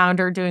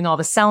co-founder doing all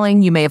the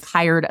selling. You may have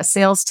hired a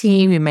sales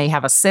team. You may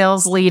have a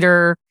sales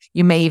leader.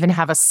 You may even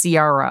have a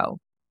CRO.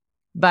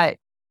 But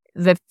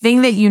the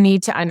thing that you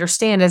need to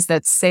understand is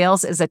that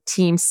sales is a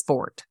team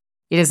sport.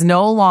 It is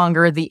no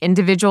longer the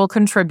individual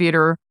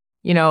contributor,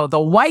 the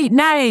white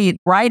knight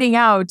riding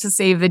out to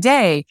save the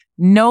day.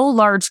 No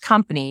large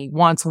company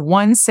wants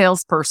one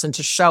salesperson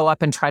to show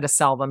up and try to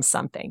sell them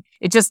something.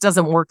 It just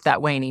doesn't work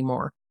that way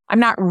anymore. I'm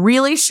not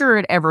really sure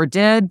it ever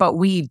did, but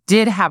we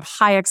did have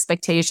high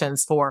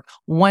expectations for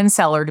one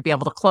seller to be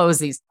able to close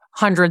these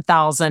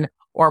 $100,000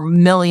 or $1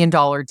 million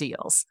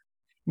deals.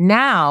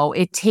 Now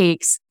it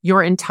takes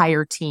your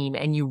entire team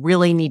and you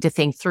really need to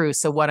think through.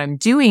 So what I'm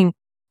doing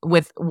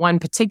with one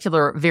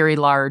particular very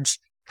large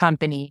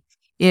company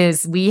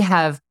is we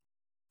have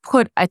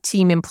put a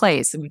team in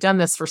place. We've done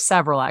this for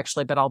several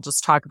actually, but I'll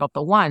just talk about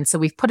the one. So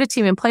we've put a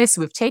team in place.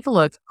 We've taken a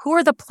look. Who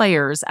are the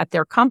players at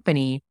their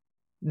company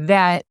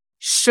that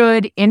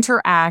should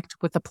interact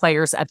with the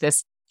players at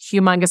this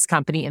humongous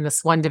company in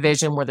this one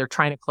division where they're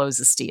trying to close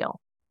this deal?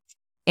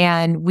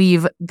 And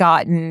we've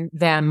gotten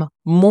them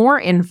more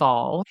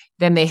involved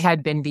than they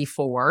had been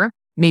before.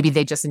 Maybe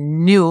they just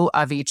knew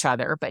of each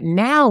other, but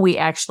now we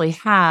actually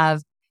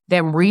have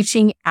them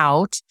reaching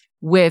out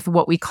with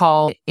what we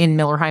call in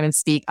Miller Heiman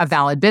speak, a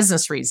valid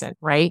business reason,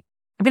 right?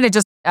 I'm going to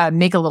just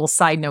make a little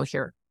side note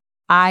here.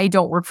 I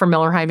don't work for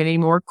Miller Heiman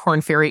anymore.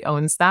 Korn Ferry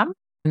owns them.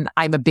 And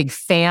I'm a big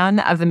fan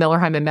of the Miller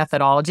Heiman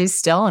methodologies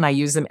still, and I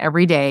use them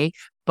every day.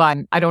 But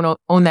I don't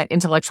own that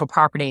intellectual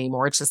property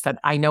anymore. It's just that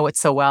I know it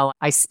so well,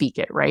 I speak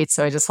it, right?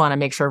 So I just want to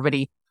make sure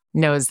everybody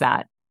knows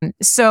that.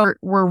 So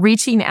we're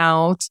reaching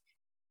out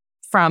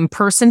from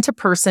person to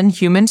person,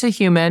 human to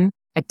human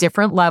at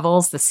different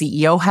levels. The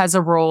CEO has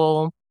a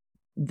role.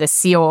 The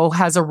COO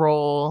has a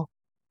role.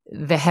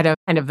 The head of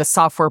kind of the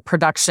software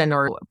production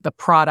or the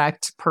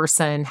product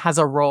person has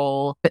a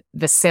role.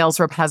 The sales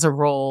rep has a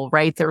role,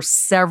 right? There's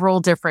several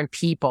different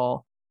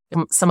people,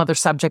 some other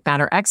subject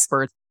matter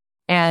experts,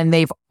 and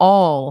they've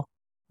all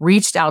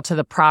reached out to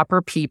the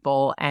proper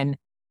people and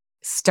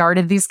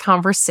started these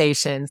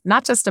conversations,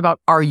 not just about,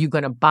 are you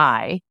going to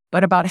buy,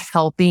 but about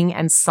helping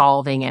and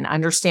solving and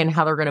understand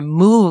how they're going to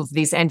move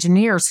these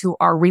engineers who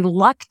are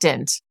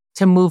reluctant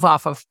to move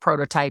off of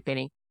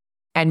prototyping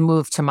and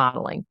move to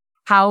modeling.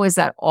 How is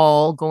that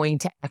all going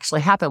to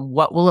actually happen?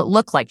 What will it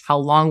look like? How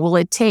long will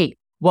it take?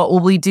 What will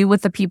we do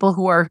with the people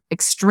who are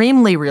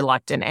extremely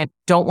reluctant and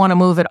don't want to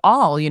move at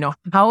all?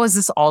 How is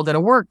this all going to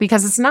work?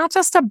 Because it's not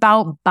just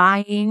about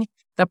buying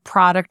the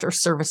product or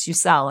service you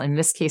sell, in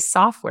this case,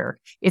 software.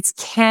 It's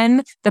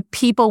can the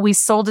people we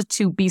sold it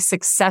to be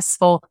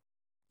successful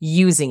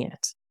using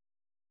it?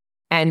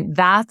 And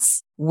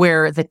that's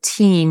where the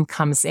team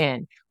comes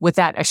in with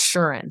that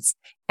assurance.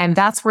 And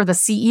that's where the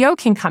CEO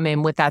can come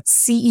in with that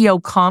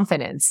CEO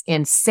confidence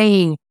in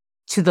saying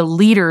to the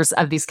leaders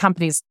of these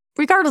companies,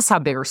 regardless how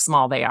big or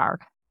small they are,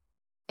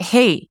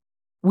 hey,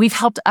 we've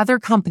helped other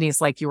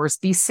companies like yours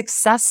be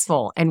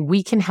successful and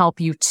we can help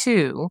you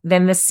too.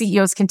 Then the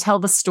CEOs can tell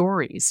the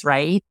stories,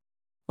 right?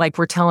 Like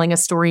we're telling a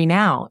story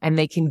now, and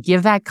they can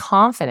give that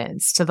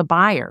confidence to the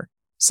buyer.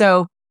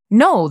 So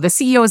no, the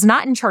CEO is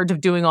not in charge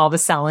of doing all the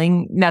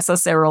selling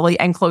necessarily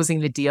and closing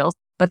the deals,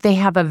 but they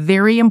have a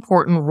very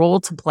important role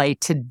to play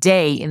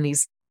today in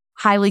these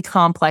highly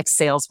complex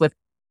sales with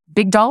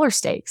big dollar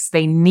stakes.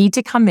 They need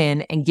to come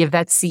in and give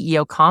that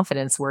CEO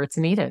confidence where it's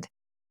needed.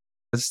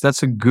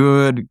 That's a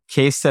good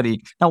case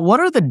study. Now, what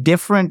are the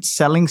different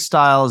selling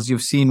styles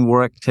you've seen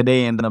work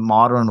today in the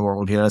modern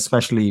world here,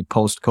 especially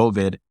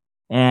post-COVID?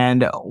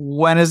 And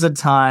when is the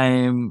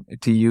time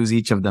to use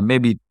each of them?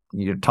 Maybe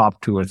your top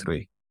 2 or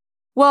 3.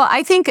 Well,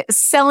 I think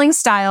selling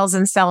styles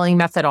and selling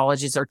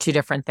methodologies are 2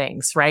 different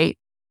things, right?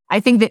 I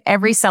think that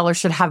every seller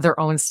should have their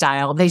own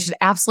style. They should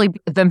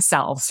absolutely be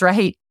themselves,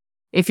 right?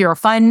 If you're a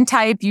fun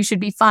type, you should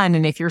be fun.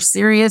 And if you're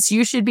serious,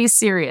 you should be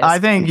serious. I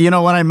think,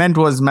 what I meant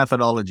was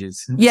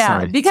methodologies. Yeah,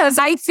 Sorry. because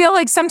I feel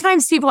like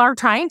sometimes people are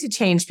trying to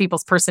change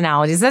people's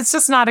personalities. That's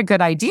just not a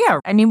good idea.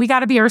 I mean, we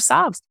got to be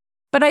ourselves.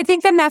 But I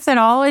think the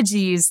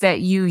methodologies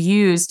that you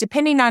use,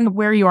 depending on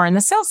where you are in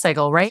the sales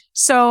cycle, right?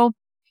 So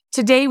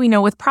today we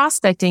know with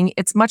prospecting,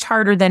 it's much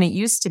harder than it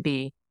used to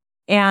be.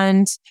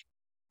 And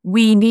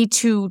we need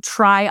to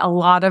try a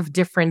lot of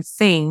different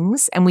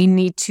things, and we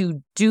need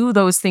to do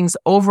those things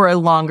over a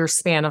longer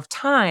span of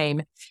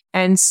time.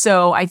 And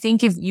so I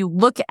think if you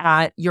look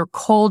at your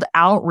cold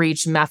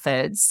outreach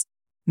methods,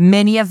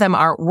 many of them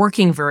aren't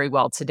working very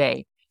well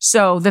today.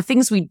 So the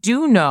things we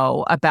do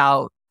know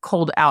about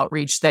cold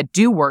outreach that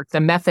do work, the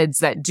methods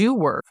that do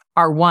work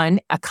are one,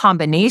 a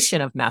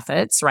combination of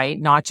methods, right?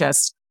 Not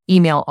just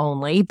email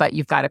only, but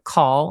you've got to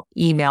call,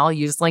 email,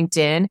 use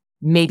LinkedIn,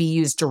 maybe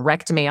use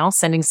direct mail,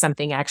 sending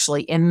something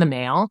actually in the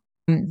mail.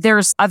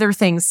 There's other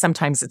things.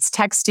 Sometimes it's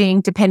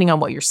texting, depending on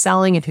what you're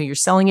selling and who you're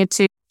selling it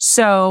to.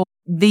 So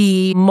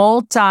the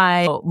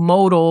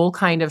multimodal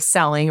kind of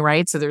selling,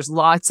 right? So there's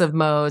lots of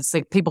modes,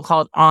 like people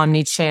call it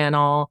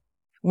omni-channel,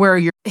 where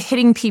you're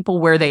hitting people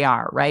where they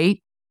are,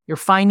 right? You're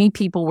finding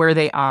people where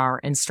they are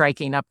and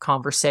striking up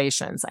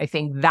conversations. I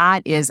think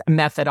that is a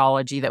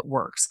methodology that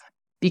works,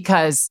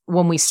 because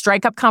when we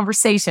strike up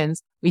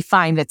conversations, we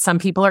find that some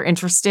people are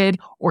interested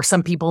or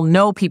some people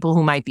know people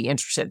who might be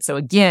interested. So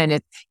again,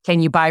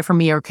 can you buy from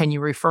me or can you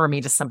refer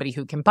me to somebody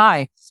who can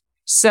buy?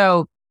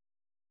 So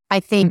I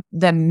think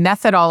the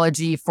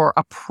methodology for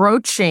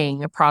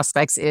approaching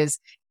prospects is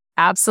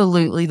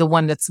absolutely the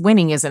one that's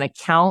winning, is an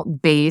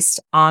account-based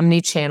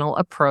omni-channel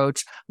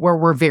approach where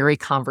we're very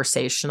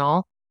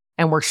conversational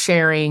and we're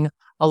sharing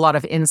a lot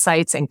of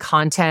insights and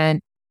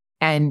content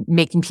and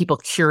making people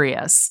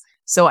curious.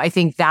 So I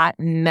think that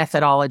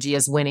methodology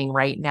is winning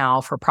right now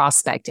for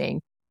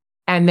prospecting.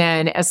 And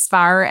then as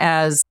far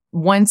as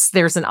once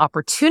there's an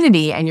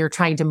opportunity and you're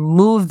trying to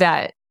move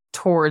that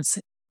towards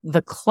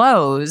the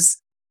close,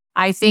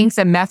 I think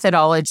the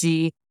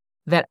methodology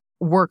that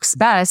works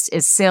best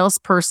is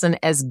salesperson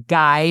as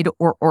guide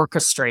or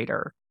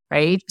orchestrator,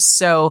 right?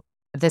 So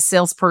the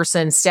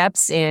salesperson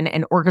steps in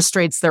and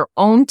orchestrates their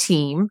own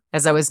team,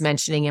 as I was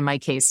mentioning in my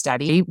case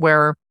study,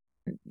 where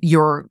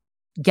you're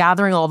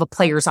gathering all the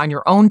players on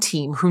your own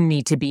team who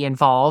need to be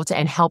involved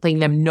and helping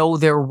them know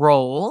their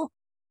role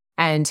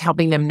and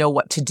helping them know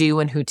what to do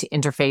and who to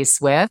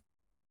interface with.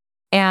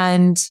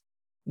 And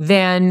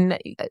then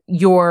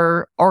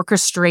you're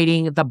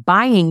orchestrating the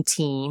buying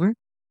team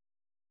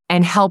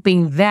and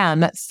helping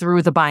them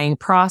through the buying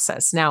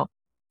process. Now,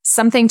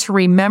 something to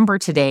remember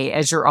today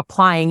as you're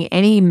applying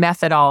any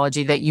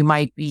methodology that you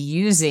might be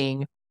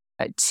using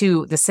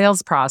to the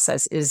sales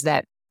process is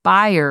that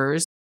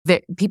buyers,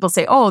 that people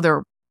say, oh,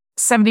 they're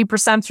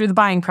 70% through the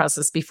buying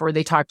process before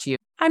they talk to you.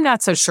 I'm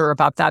not so sure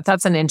about that.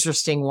 That's an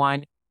interesting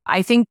one.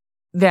 I think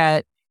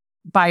that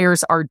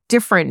buyers are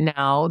different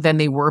now than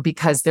they were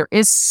because there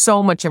is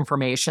so much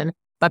information.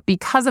 But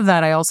because of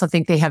that, I also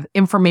think they have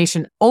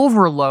information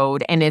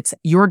overload, and it's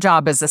your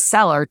job as a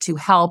seller to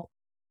help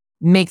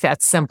make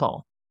that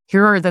simple.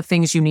 Here are the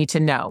things you need to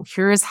know.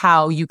 Here is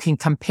how you can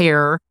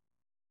compare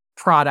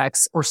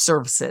products or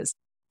services.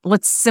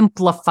 Let's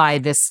simplify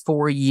this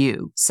for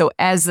you. So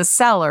as a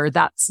seller,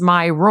 that's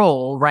my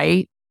role,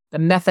 right? The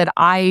method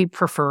I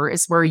prefer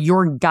is where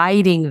you're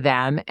guiding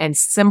them and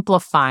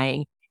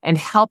simplifying and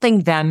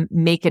helping them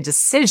make a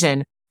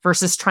decision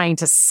versus trying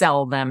to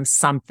sell them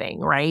something,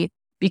 right?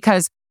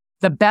 Because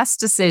the best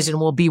decision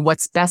will be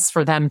what's best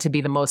for them to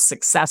be the most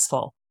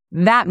successful.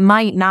 That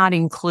might not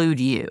include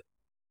you.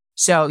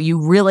 So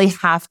you really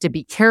have to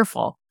be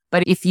careful.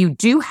 But if you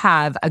do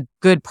have a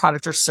good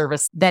product or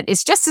service that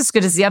is just as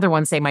good as the other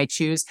ones they might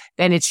choose,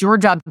 then it's your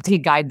job to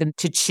guide them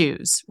to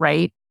choose,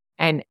 right?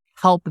 And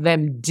help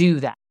them do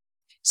that.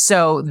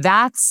 So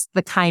that's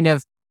the kind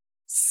of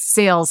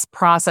sales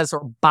process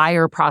or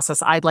buyer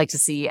process I'd like to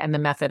see. And the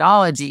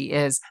methodology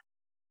is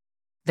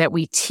that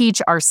we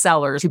teach our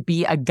sellers to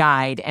be a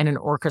guide and an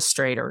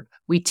orchestrator.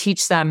 We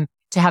teach them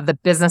to have the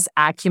business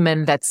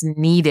acumen that's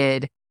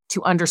needed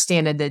to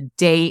understand in the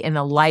day in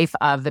the life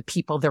of the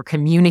people they're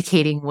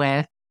communicating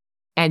with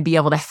and be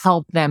able to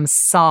help them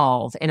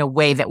solve in a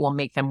way that will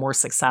make them more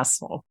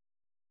successful.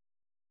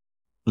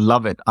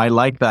 Love it. I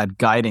like that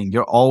guiding.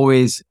 You're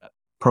always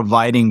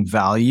providing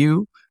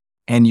value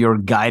and you're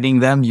guiding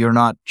them. You're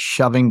not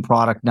shoving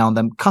product down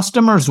them.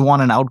 Customers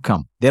want an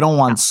outcome. They don't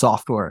want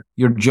software.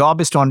 Your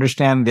job is to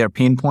understand their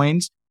pain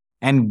points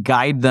and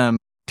guide them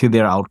to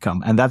their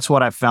outcome. And that's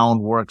what I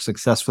found worked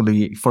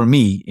successfully for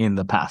me in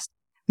the past.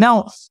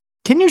 Now,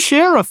 can you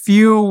share a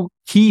few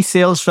key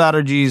sales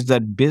strategies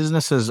that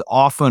businesses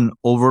often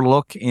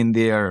overlook in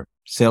their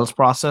sales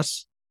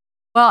process?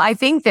 Well, I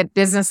think that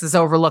businesses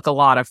overlook a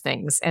lot of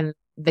things. And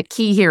the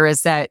key here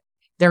is that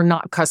they're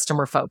not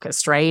customer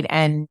focused, right?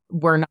 And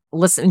we're not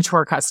listening to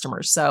our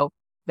customers. So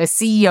the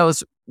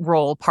CEO's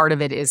role, part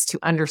of it is to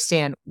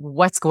understand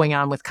what's going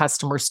on with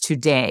customers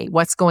today,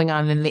 what's going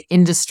on in the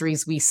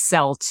industries we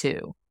sell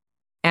to.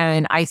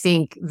 And I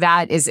think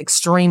that is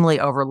extremely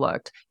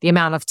overlooked. The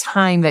amount of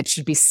time that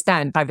should be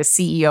spent by the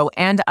CEO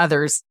and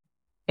others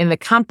in the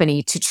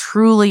company to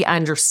truly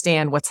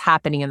understand what's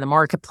happening in the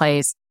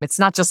marketplace. It's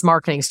not just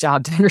marketing's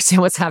job to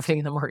understand what's happening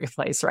in the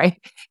marketplace, right?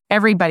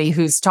 Everybody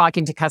who's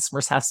talking to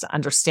customers has to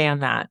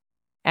understand that.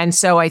 And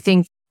so I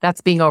think that's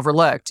being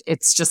overlooked.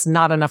 It's just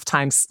not enough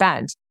time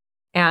spent.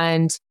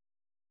 And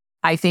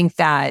I think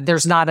that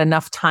there's not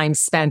enough time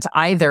spent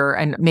either,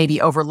 and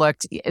maybe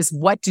overlooked, is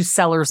what do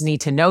sellers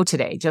need to know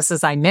today? Just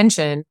as I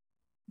mentioned,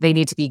 they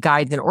need to be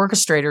guides and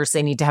orchestrators.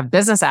 They need to have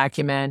business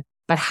acumen,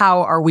 but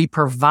how are we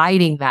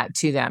providing that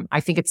to them?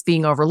 I think it's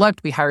being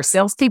overlooked. We hire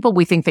salespeople.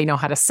 We think they know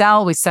how to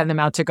sell. We send them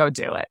out to go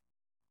do it.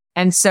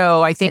 And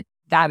so I think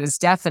that is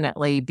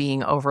definitely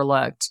being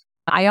overlooked.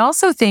 I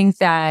also think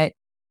that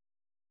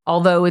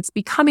although it's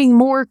becoming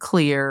more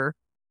clear,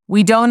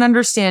 we don't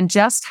understand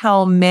just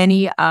how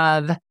many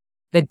of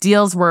the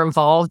deals we're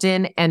involved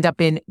in end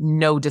up in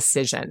no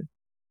decision.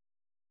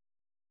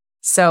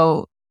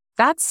 So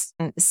that's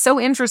so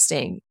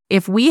interesting.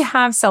 If we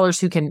have sellers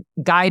who can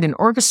guide and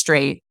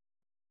orchestrate,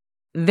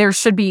 there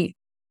should be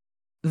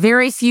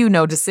very few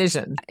no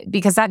decision,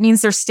 because that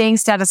means they're staying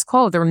status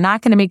quo. They're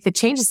not going to make the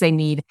changes they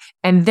need,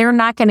 and they're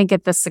not going to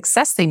get the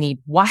success they need.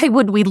 Why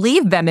would we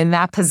leave them in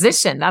that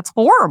position? That's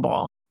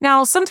horrible.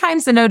 Now,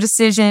 sometimes the no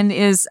decision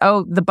is,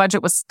 oh, the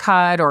budget was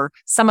cut or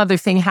some other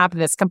thing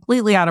happened that's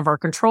completely out of our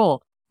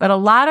control. But a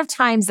lot of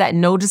times that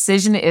no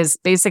decision is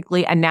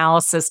basically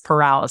analysis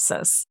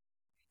paralysis.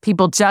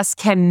 People just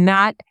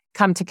cannot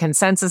come to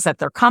consensus at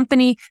their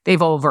company. They've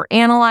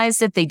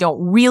overanalyzed it. They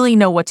don't really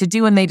know what to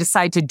do, and they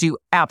decide to do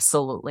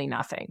absolutely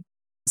nothing.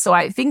 So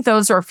I think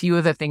those are a few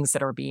of the things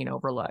that are being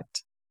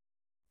overlooked.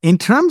 In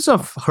terms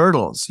of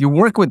hurdles, you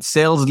work with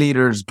sales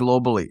leaders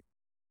globally.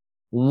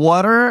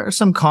 What are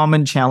some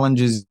common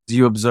challenges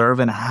you observe,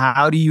 and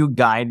how do you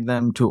guide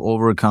them to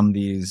overcome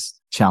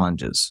these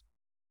challenges?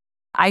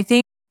 I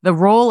think the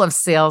role of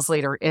sales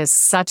leader is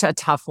such a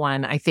tough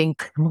one. I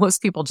think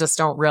most people just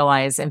don't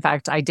realize. In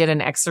fact, I did an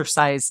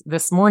exercise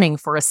this morning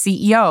for a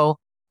CEO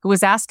who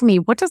was asking me,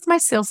 what does my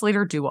sales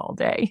leader do all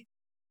day?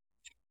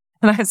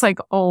 And I was like,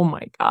 oh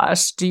my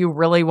gosh, do you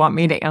really want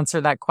me to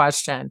answer that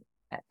question?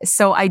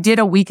 So I did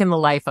a week in the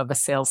life of a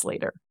sales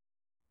leader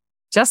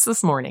just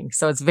this morning.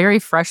 So it's very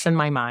fresh in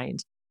my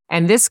mind.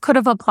 And this could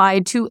have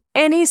applied to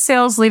any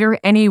sales leader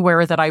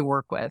anywhere that I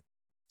work with.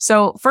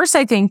 So first,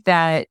 I think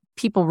that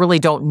people really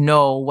don't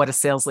know what a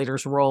sales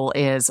leader's role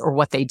is or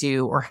what they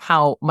do or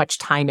how much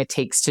time it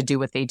takes to do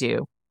what they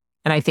do.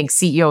 And I think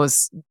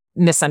CEOs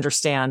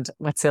misunderstand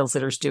what sales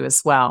leaders do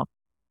as well.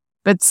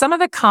 But some of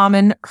the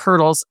common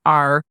hurdles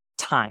are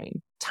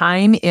time.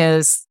 Time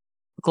is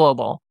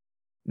global.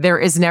 There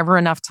is never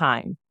enough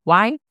time.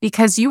 Why?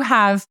 Because you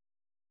have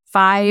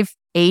 5,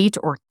 8,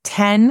 or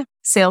 10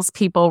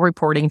 salespeople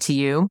reporting to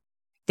you.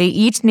 They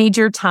each need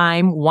your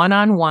time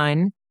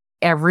one-on-one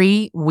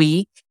every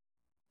week.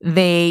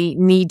 They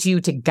need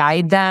you to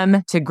guide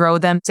them, to grow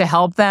them, to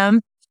help them.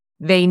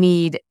 They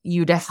need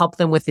you to help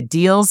them with the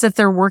deals that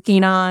they're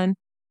working on.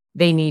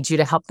 They need you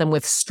to help them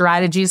with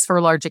strategies for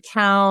large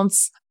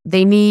accounts.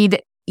 They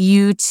need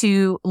you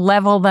to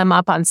level them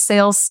up on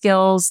sales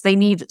skills. They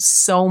need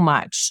so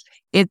much.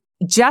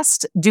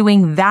 Just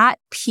doing that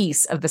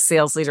piece of the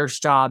sales leader's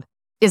job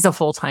is a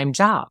full-time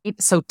job.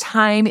 So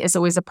time is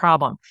always a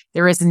problem.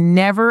 There is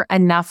never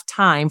enough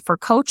time for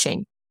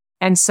coaching.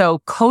 And so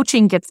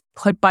coaching gets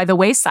put by the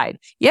wayside.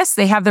 Yes,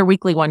 they have their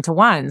weekly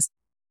one-to-ones,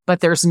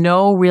 but there's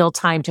no real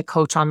time to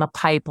coach on the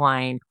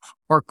pipeline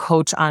or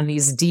coach on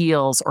these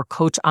deals or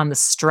coach on the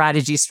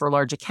strategies for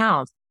large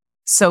accounts.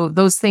 So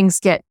those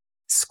things get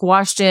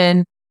squashed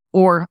in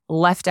or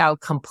left out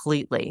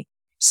completely.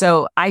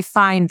 So I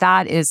find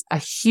that is a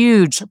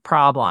huge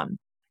problem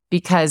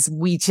because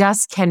we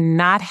just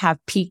cannot have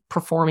peak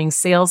performing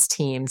sales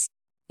teams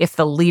if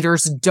the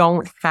leaders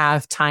don't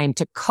have time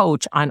to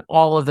coach on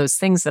all of those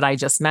things that I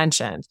just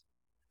mentioned,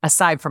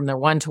 aside from their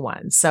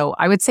one-to-one. So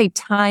I would say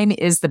time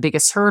is the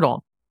biggest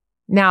hurdle.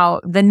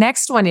 Now, the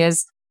next one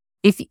is,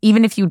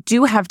 even if you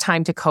do have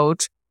time to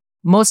coach,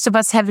 most of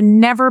us have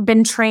never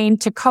been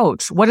trained to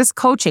coach. What is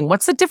coaching?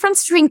 What's the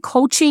difference between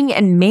coaching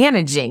and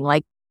managing?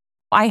 Like,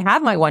 I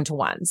have my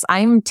one-to-ones.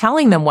 I'm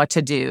telling them what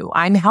to do.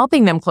 I'm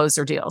helping them close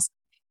their deals.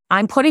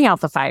 I'm putting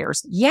out the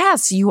fires.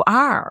 Yes, you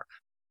are.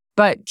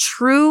 But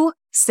true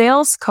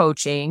sales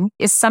coaching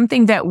is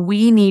something that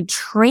we need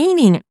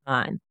training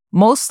on.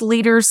 Most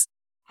leaders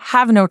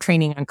have no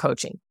training on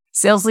coaching.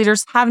 Sales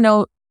leaders have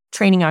no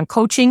training on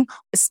coaching,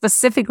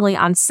 specifically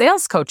on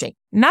sales coaching.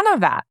 None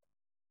of that.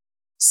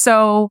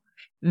 So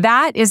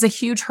that is a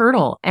huge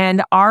hurdle.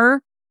 And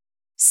our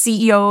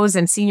CEOs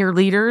and senior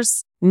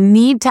leaders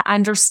need to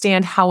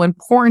understand how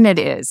important it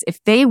is.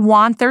 If they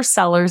want their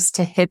sellers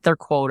to hit their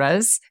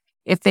quotas,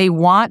 if they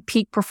want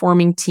peak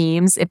performing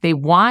teams, if they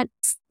want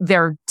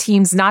their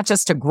teams not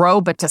just to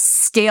grow, but to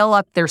scale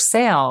up their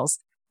sales,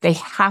 they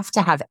have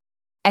to have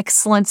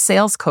excellent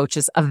sales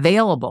coaches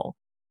available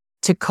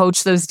to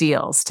coach those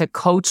deals, to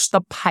coach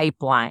the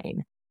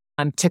pipeline,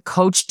 to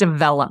coach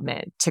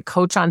development, to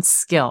coach on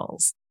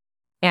skills.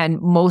 And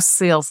most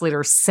sales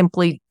leaders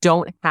simply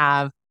don't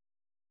have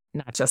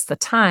not just the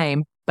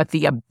time, but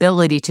the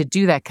ability to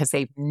do that because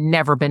they've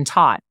never been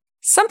taught.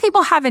 Some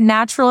people have it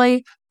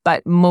naturally,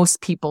 but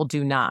most people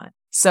do not.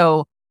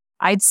 So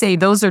I'd say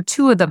those are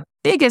two of the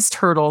biggest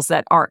hurdles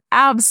that are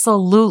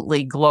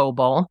absolutely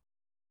global.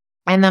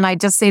 And then I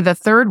just say the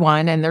third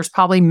one, and there's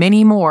probably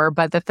many more,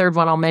 but the third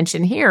one I'll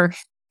mention here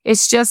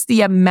is just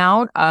the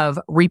amount of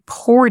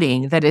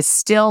reporting that is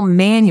still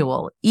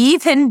manual,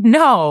 even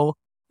though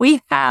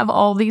we have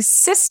all these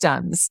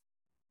systems.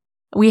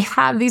 We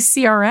have these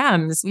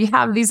CRMs, we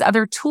have these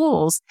other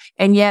tools,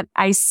 and yet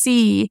I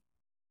see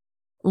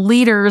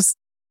leaders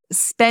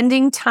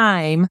spending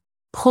time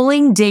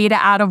pulling data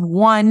out of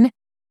one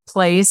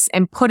place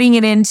and putting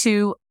it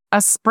into a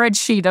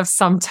spreadsheet of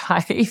some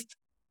type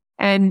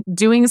and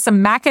doing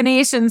some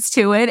machinations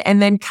to it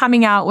and then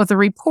coming out with a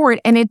report.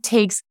 And it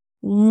takes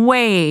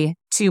way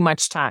too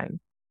much time,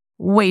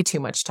 way too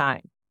much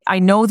time. I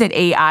know that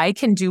AI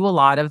can do a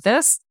lot of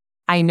this.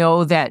 I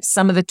know that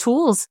some of the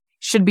tools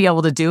should be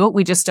able to do it.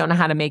 We just don't know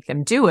how to make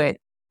them do it.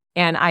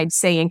 And I'd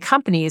say in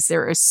companies,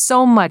 there is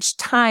so much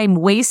time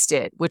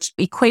wasted, which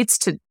equates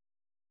to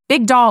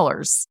big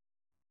dollars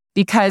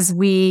because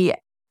we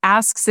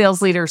ask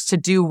sales leaders to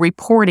do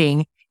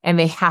reporting and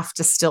they have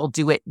to still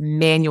do it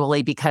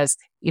manually because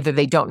either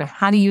they don't know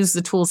how to use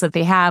the tools that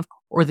they have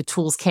or the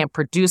tools can't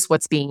produce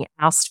what's being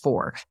asked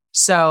for.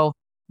 So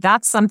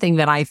that's something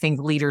that I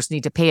think leaders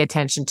need to pay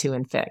attention to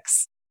and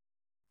fix.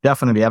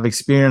 Definitely. I've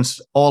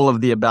experienced all of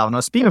the above.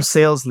 Now, speaking of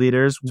sales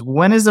leaders,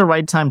 when is the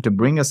right time to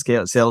bring a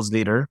sales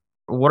leader?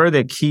 What are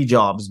their key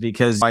jobs?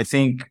 Because I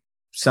think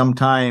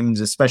sometimes,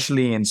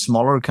 especially in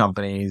smaller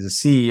companies, the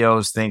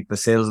CEOs think the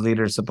sales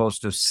leader is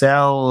supposed to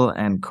sell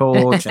and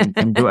coach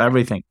and do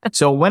everything.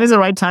 So when is the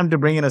right time to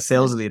bring in a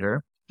sales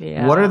leader?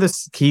 Yeah. What are the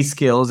key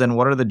skills and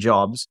what are the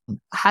jobs?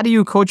 How do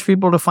you coach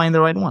people to find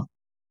the right one?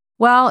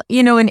 Well,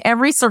 in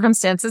every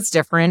circumstance, it's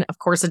different. Of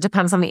course, it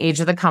depends on the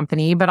age of the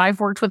company, but I've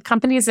worked with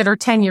companies that are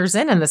 10 years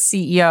in and the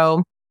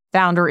CEO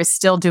founder is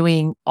still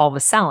doing all the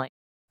selling.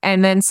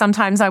 And then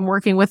sometimes I'm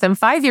working with them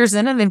 5 years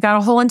in and they've got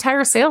a whole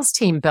entire sales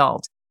team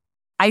built.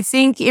 I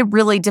think it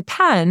really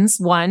depends,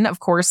 one, of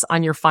course,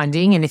 on your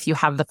funding and if you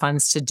have the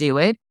funds to do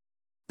it,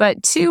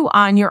 but two,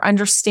 on your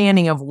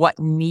understanding of what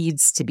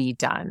needs to be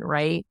done,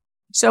 right?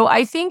 So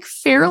I think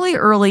fairly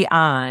early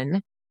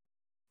on,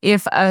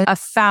 if a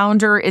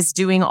founder is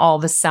doing all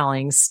the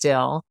selling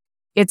still,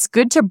 it's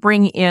good to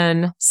bring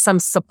in some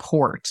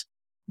support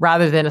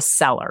rather than a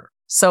seller.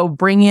 So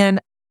bring in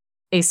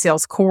a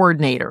sales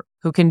coordinator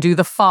who can do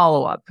the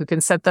follow-up, who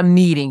can set the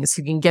meetings,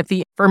 who can get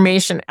the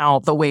information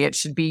out the way it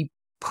should be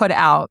put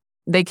out.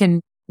 They can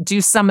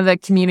do some of the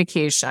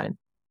communication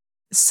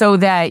so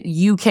that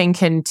you can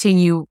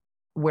continue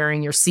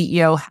wearing your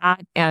CEO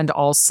hat and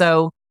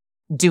also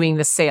doing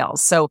the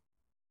sales. So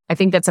I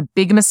think that's a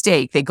big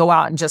mistake. They go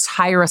out and just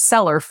hire a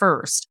seller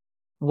first.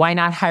 Why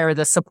not hire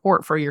the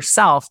support for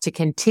yourself to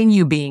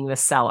continue being the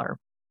seller?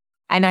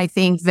 And I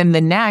think then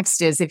the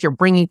next is if you're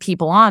bringing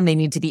people on, they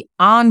need to be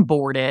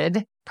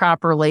onboarded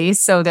properly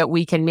so that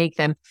we can make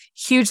them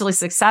hugely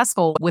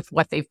successful with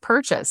what they've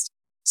purchased.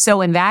 So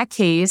in that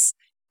case,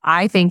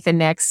 I think the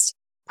next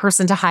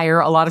person to hire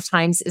a lot of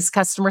times is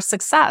customer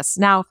success.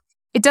 Now,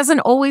 it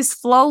doesn't always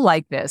flow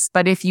like this,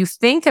 but if you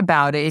think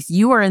about it, if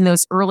you are in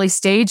those early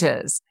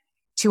stages,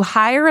 to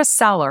hire a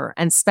seller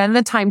and spend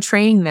the time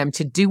training them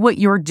to do what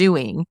you're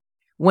doing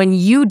when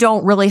you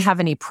don't really have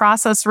any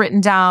process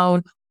written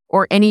down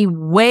or any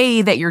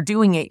way that you're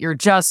doing it, you're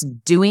just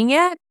doing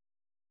it,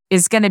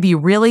 is going to be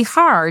really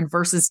hard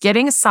versus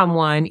getting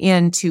someone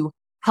in to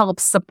help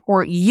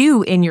support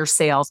you in your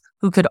sales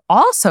who could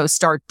also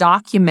start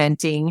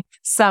documenting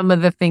some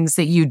of the things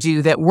that you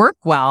do that work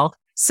well.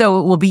 So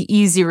it will be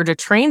easier to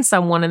train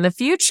someone in the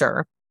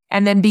future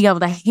and then be able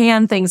to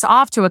hand things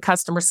off to a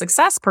customer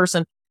success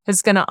person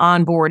who's going to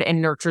onboard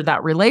and nurture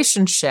that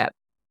relationship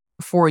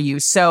for you.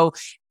 So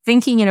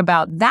thinking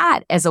about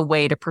that as a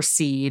way to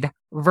proceed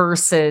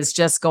versus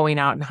just going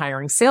out and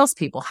hiring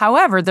salespeople.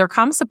 However, there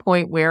comes a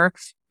point where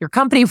your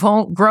company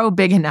won't grow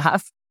big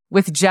enough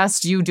with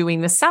just you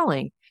doing the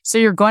selling. So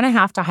you're going to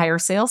have to hire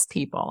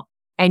salespeople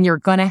and you're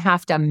going to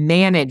have to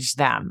manage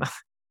them.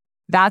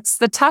 That's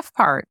the tough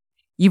part.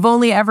 You've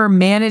only ever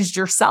managed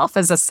yourself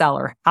as a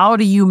seller. How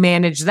do you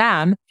manage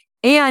them?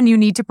 And you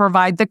need to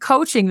provide the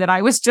coaching that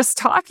I was just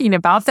talking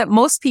about that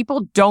most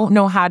people don't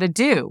know how to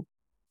do.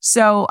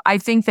 So I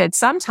think that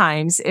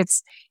sometimes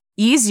it's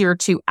easier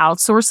to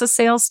outsource a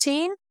sales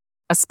team,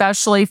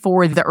 especially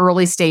for the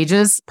early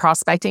stages,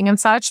 prospecting and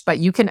such, but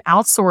you can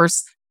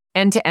outsource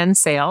end-to-end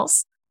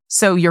sales.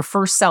 So your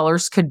first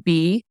sellers could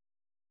be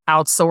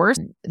outsourced.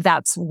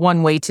 That's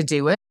one way to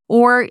do it.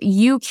 Or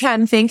you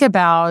can think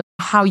about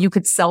how you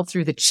could sell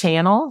through the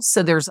channel.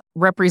 So there's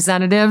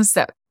representatives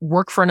that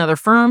work for another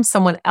firm.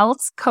 Someone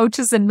else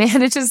coaches and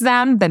manages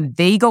them. Then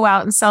they go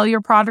out and sell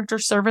your product or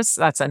service.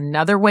 That's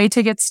another way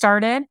to get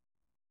started.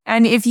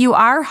 And if you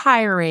are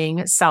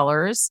hiring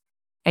sellers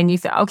and you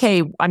think,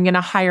 okay, I'm going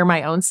to hire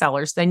my own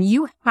sellers, then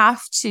you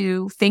have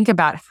to think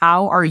about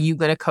how are you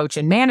going to coach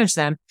and manage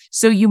them.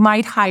 So you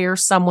might hire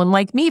someone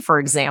like me, for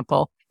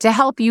example, to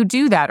help you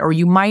do that. Or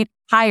you might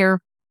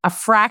hire a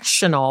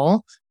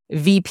fractional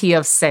VP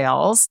of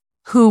sales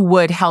who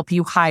would help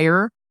you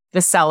hire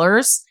the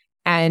sellers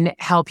and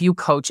help you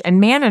coach and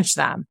manage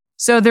them.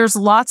 So there's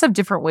lots of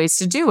different ways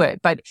to do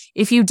it. But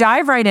if you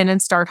dive right in and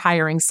start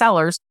hiring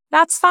sellers,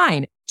 that's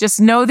fine.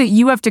 Just know that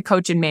you have to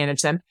coach and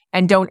manage them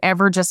and don't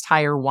ever just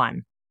hire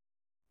one.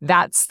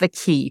 That's the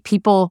key.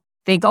 People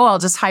think, oh, I'll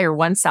just hire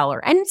one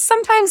seller. And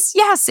sometimes,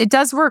 yes, it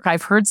does work.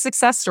 I've heard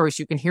success stories.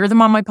 You can hear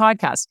them on my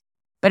podcast.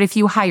 But if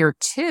you hire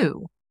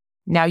two,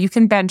 now you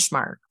can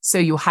benchmark. So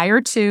you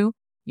hire two,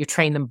 you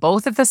train them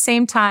both at the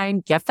same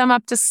time, get them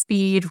up to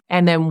speed,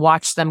 and then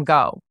watch them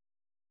go.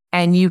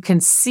 and you can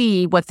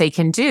see what they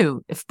can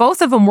do. If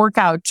both of them work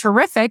out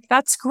terrific,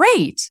 that's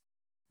great.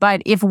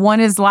 But if one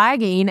is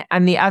lagging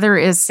and the other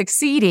is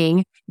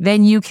succeeding,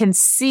 then you can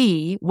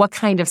see what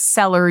kind of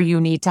seller you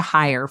need to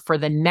hire for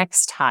the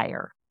next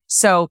hire.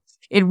 So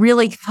it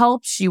really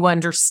helps you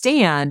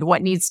understand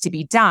what needs to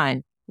be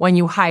done when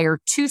you hire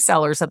two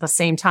sellers at the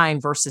same time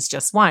versus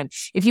just one.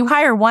 If you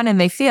hire one and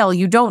they fail,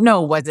 you don't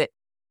know, was it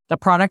the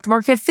product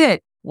market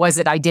fit? Was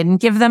it I didn't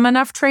give them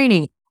enough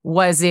training?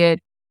 Was it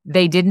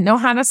they didn't know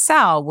how to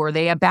sell? Were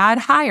they a bad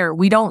hire?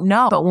 We don't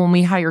know. But when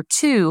we hire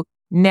two,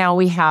 now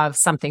we have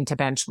something to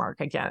benchmark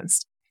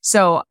against.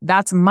 So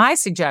that's my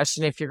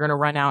suggestion if you're going to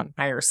run out and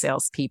hire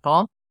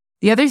salespeople.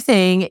 The other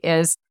thing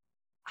is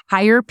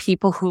hire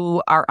people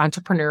who are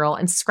entrepreneurial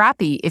and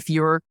scrappy if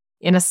you're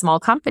in a small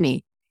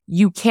company.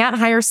 You can't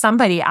hire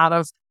somebody out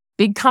of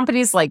big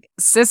companies like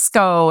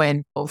Cisco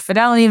and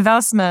Fidelity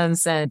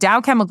Investments and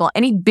Dow Chemical.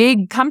 Any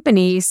big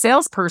company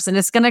salesperson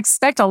is going to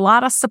expect a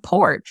lot of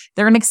support.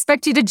 They're going to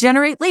expect you to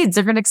generate leads.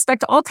 They're going to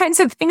expect all kinds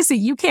of things that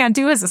you can't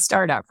do as a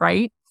startup,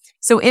 right?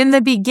 So in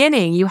the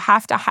beginning, you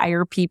have to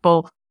hire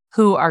people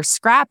who are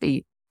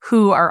scrappy,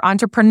 who are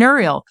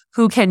entrepreneurial,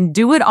 who can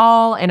do it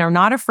all and are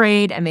not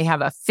afraid, and they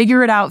have a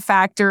figure it out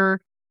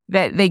factor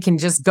that they can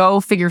just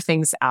go figure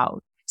things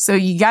out. So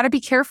you got to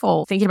be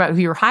careful thinking about who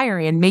you're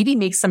hiring and maybe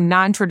make some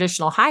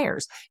non-traditional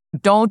hires.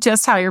 Don't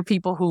just hire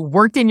people who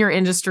worked in your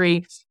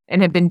industry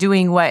and have been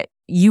doing what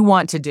you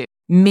want to do.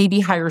 Maybe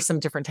hire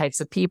some different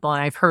types of people.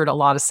 And I've heard a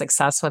lot of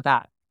success with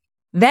that.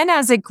 Then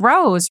as it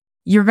grows,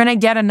 you're going to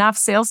get enough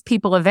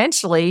salespeople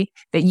eventually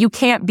that you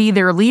can't be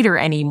their leader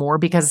anymore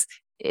because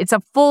it's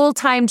a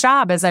full-time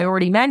job, as I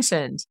already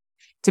mentioned,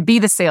 to be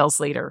the sales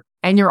leader.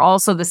 And you're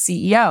also the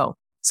CEO.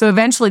 So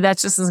eventually that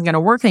just isn't going to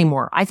work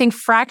anymore. I think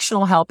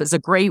fractional help is a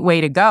great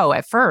way to go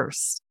at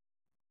first.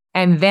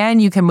 And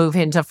then you can move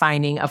into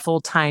finding a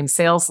full-time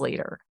sales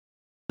leader.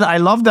 I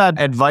love that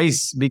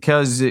advice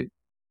because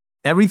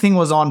everything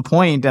was on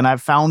point, and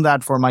I've found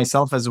that for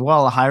myself as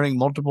well, hiring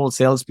multiple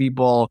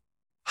salespeople,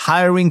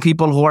 hiring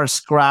people who are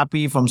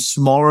scrappy from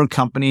smaller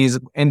companies.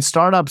 In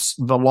startups,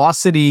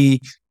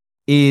 velocity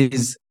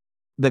is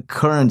the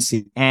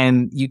currency,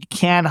 and you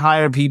can't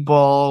hire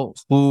people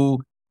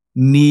who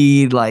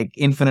need like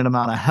infinite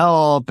amount of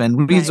help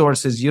and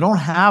resources. Right. You don't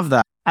have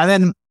that. And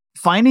then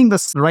finding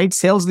the right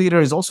sales leader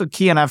is also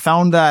key. And I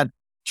found that,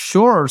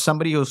 sure,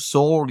 somebody who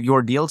sold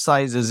your deal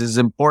sizes is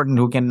important,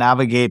 who can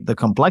navigate the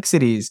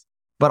complexities,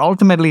 but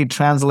ultimately it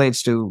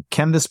translates to,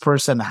 can this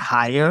person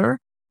hire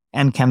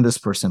and can this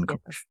person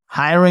coach?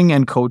 Hiring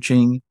and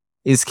coaching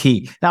is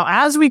key. Now,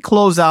 as we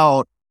close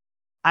out,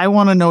 I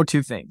want to know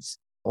two things.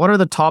 What are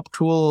the top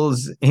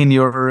tools in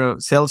your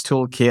sales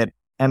toolkit,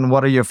 and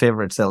what are your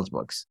favorite sales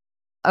books?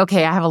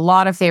 Okay, I have a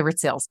lot of favorite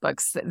sales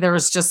books.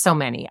 There's just so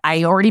many.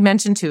 I already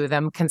mentioned two of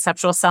them,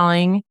 Conceptual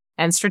Selling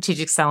and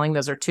Strategic Selling.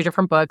 Those are two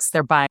different books.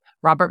 They're by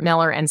Robert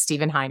Miller and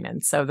Stephen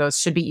Heiman. So those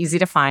should be easy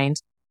to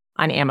find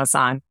on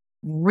Amazon.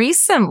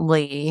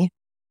 Recently,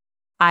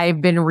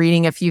 I've been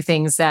reading a few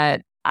things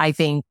that I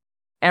think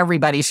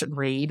everybody should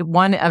read.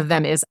 One of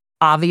them is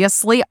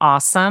Obviously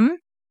Awesome,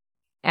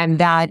 and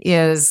that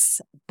is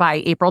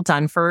by April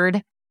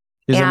Dunford.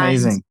 She's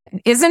amazing.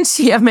 Isn't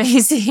she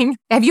amazing?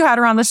 Have you had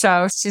her on the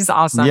show? She's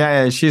awesome.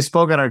 Yeah, she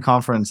spoke at our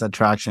conference at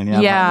Traction.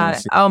 Yeah.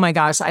 Oh my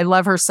gosh. I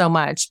love her so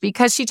much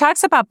because she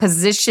talks about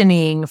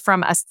positioning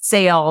from a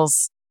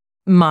sales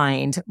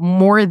mind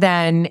more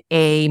than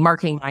a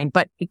marketing mind,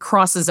 but it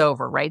crosses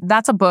over, right?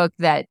 That's a book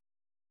that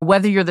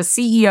whether you're the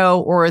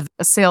CEO or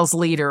a sales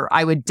leader,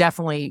 I would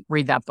definitely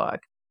read that book.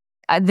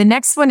 The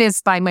next one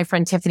is by my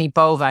friend Tiffany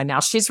Bova. Now,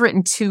 she's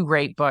written two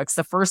great books.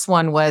 The first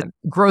one was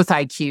Growth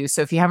IQ.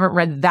 So if you haven't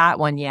read that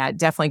one yet,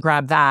 definitely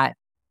grab that.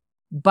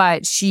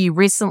 But she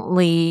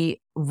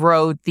recently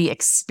wrote The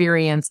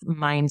Experience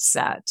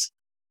Mindset.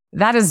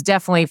 That is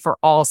definitely for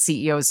all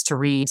CEOs to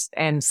read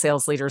and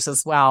sales leaders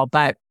as well.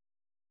 But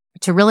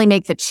to really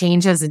make the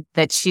changes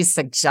that she's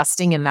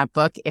suggesting in that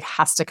book, it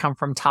has to come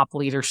from top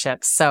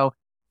leadership. So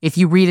if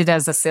you read it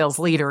as a sales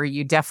leader,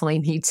 you definitely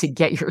need to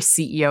get your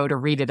CEO to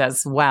read it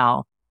as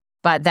well.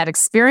 But that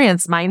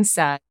experience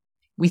mindset,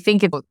 we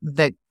think of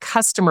the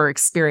customer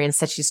experience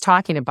that she's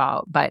talking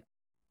about, but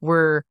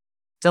we're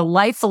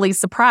delightfully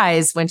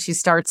surprised when she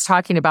starts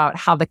talking about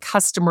how the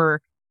customer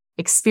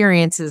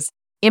experience is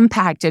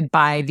impacted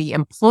by the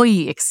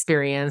employee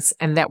experience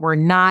and that we're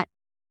not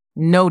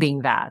noting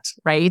that,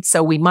 right?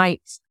 So we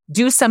might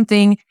do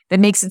something that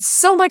makes it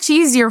so much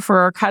easier for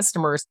our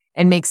customers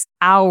and makes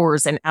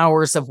hours and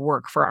hours of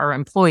work for our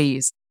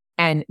employees.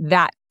 And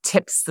that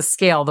tips the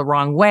scale the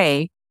wrong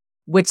way,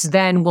 which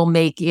then will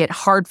make it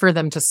hard for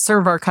them to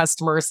serve our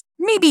customers,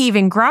 maybe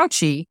even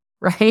grouchy,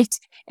 right?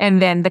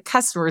 And then the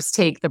customers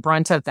take the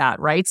brunt of that,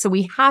 right? So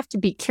we have to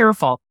be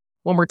careful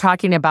when we're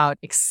talking about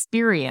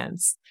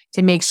experience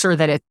to make sure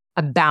that it's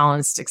a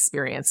balanced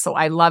experience. So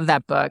I love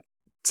that book.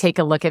 Take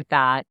a look at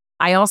that.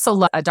 I also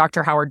love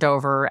Dr. Howard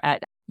Dover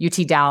at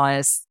UT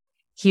Dallas.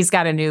 He's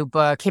got a new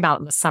book, came out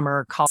in the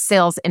summer, called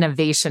Sales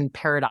Innovation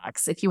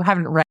Paradox. If you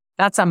haven't read,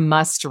 that's a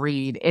must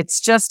read.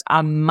 It's just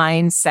a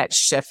mindset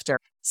shifter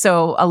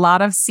So a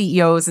lot of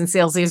CEOs and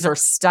sales leaders are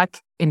stuck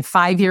in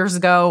 5 years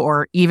ago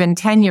or even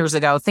 10 years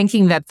ago,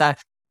 thinking that the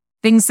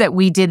things that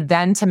we did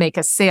then to make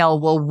a sale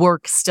will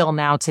work still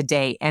now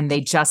today, and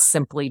they just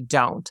simply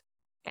don't.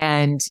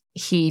 And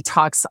he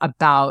talks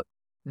about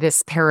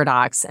this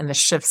paradox and the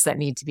shifts that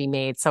need to be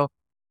made. So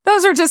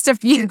those are just a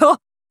few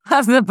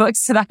of the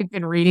books that I've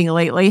been reading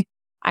lately.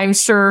 I'm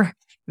sure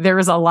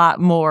there's a lot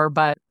more,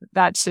 but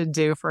that should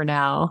do for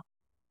now.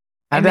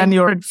 And then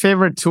your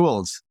favorite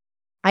tools.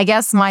 I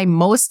guess my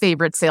most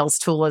favorite sales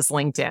tool is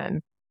LinkedIn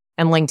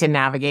and LinkedIn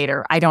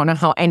Navigator. I don't know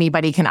how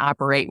anybody can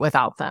operate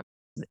without them.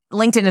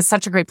 LinkedIn is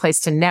such a great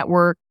place to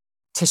network,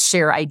 to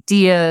share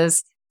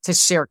ideas, to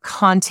share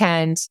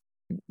content,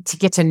 to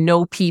get to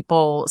know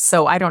people.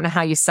 So I don't know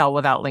how you sell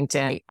without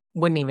LinkedIn. I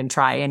wouldn't even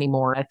try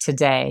anymore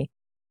today.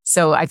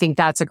 So I think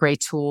that's a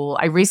great tool.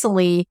 I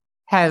recently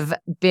have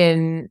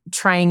been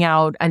trying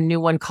out a new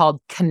one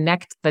called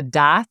Connect the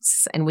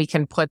Dots, and we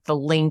can put the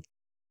link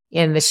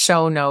in the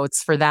show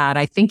notes for that.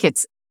 I think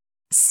it's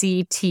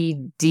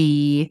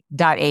ctd.ai.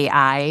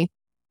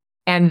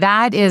 And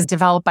that is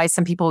developed by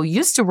some people who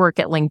used to work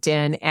at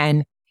LinkedIn,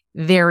 and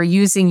they're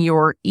using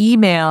your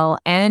email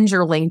and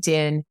your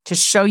LinkedIn to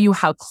show you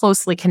how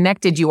closely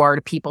connected you are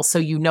to people so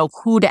you know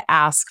who to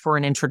ask for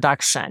an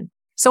introduction.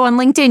 So on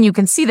LinkedIn, you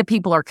can see that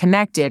people are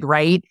connected,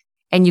 right?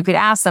 And you could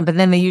ask them, but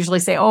then they usually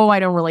say, oh, I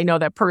don't really know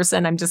that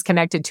person. I'm just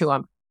connected to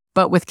them.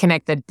 But with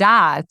Connect the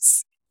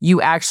Dots,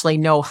 you actually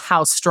know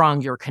how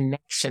strong your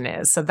connection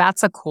is. So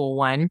that's a cool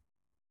one.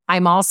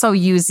 I'm also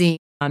using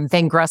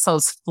Van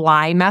Gresso's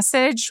Fly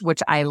Message,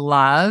 which I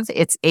love.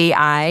 It's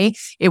AI.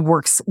 It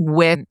works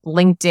with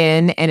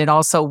LinkedIn, and it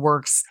also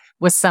works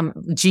with some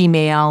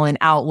Gmail and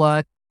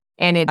Outlook,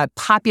 and it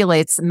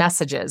populates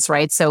messages,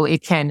 right? So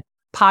it can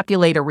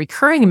populate a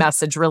recurring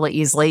message really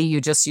easily.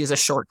 You just use a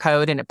short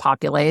code and it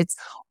populates.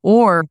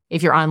 Or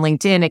if you're on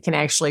LinkedIn, it can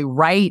actually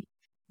write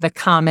the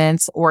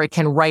comments, or it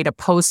can write a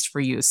post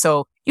for you.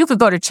 So you could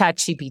go to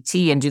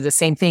ChatGPT and do the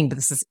same thing, but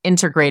this is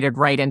integrated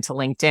right into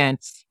LinkedIn.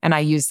 And I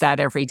use that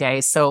every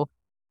day. So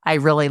I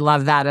really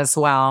love that as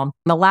well.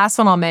 The last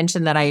one I'll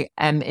mention that I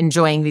am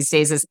enjoying these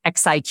days is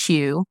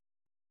XIQ.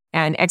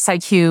 And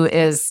XIQ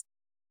is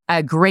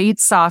a great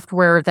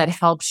software that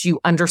helps you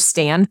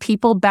understand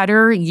people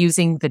better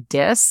using the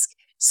disc.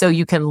 So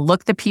you can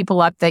look the people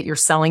up that you're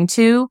selling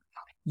to.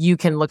 You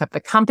can look up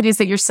the companies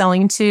that you're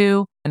selling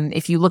to. And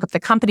if you look up the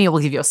company, it will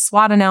give you a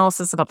SWOT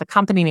analysis about the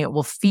company, and it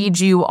will feed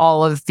you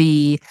all of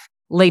the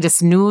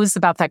latest news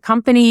about that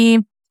company.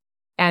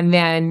 And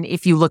then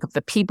if you look up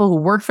the people who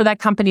work for that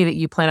company that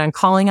you plan on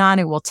calling on,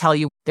 it will tell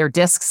you their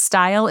disc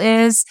style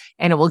is,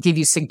 and it will give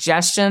you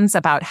suggestions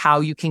about how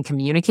you can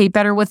communicate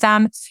better with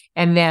them.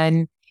 And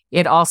then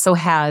it also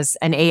has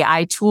an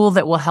AI tool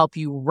that will help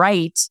you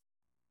write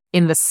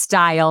in the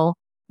style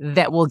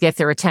that will get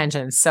their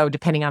attention. So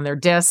depending on their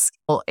disc,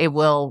 it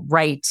will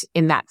write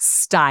in that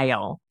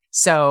style.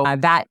 So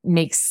that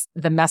makes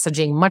the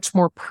messaging much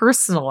more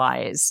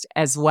personalized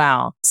as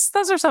well. So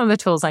those are some of the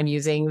tools I'm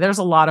using. There's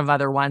a lot of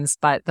other ones,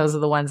 but those are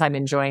the ones I'm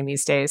enjoying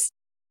these days.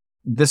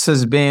 This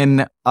has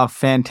been a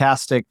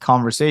fantastic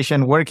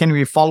conversation. Where can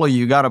we follow you?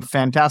 You got a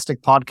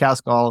fantastic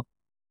podcast called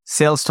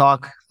Sales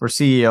Talk for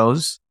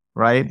CEOs,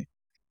 right?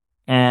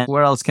 And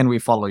where else can we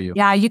follow you?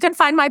 Yeah, you can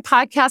find my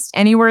podcast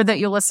anywhere that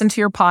you listen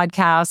to your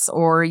podcasts,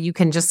 or you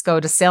can just go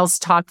to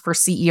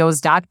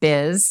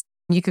salestalkforceos.biz.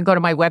 You can go to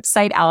my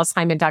website,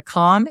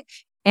 aliceheiman.com.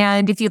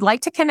 And if you'd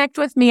like to connect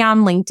with me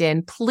on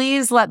LinkedIn,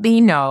 please let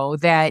me know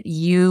that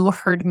you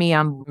heard me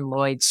on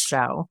Lloyd's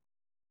show.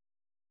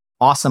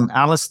 Awesome.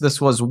 Alice,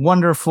 this was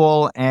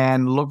wonderful,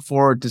 and look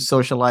forward to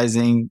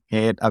socializing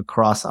it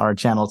across our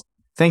channels.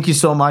 Thank you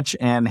so much,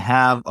 and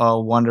have a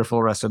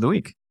wonderful rest of the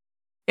week.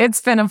 It's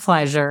been a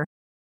pleasure.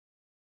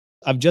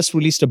 I've just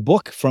released a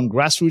book, From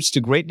Grassroots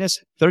to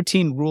Greatness,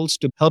 13 Rules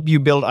to Help You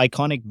Build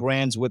Iconic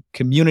Brands with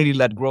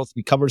Community-Led Growth.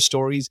 We cover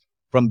stories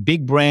from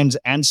big brands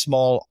and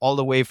small, all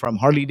the way from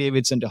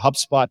Harley-Davidson to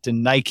HubSpot to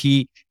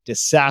Nike to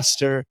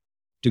SaaStr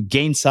to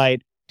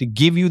Gainsight, to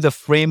give you the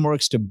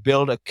frameworks to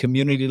build a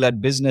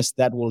community-led business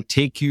that will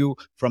take you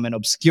from an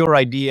obscure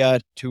idea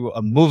to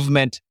a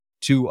movement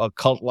to a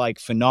cult-like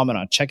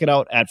phenomenon. Check it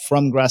out at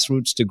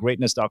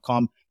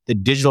FromGrassrootsToGreatness.com. The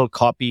digital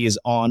copy is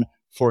on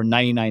for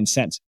 99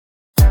 cents.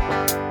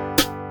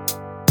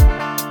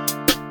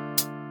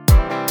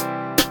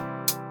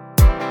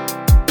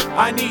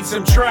 I need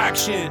some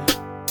traction.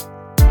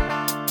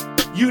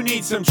 You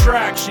need some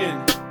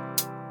traction.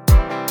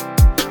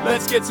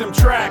 Let's get some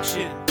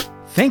traction.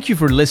 Thank you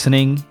for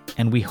listening,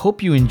 and we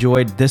hope you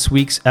enjoyed this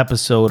week's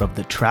episode of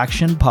the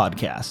Traction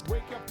Podcast.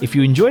 If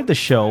you enjoyed the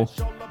show,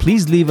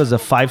 please leave us a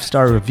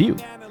 5-star review.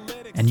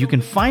 And you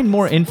can find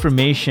more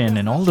information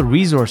and all the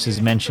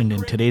resources mentioned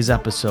in today's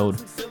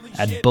episode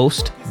at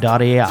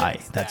boast.ai.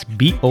 That's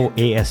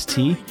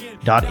BOAST.ai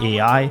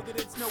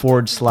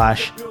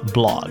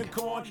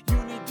 /blog.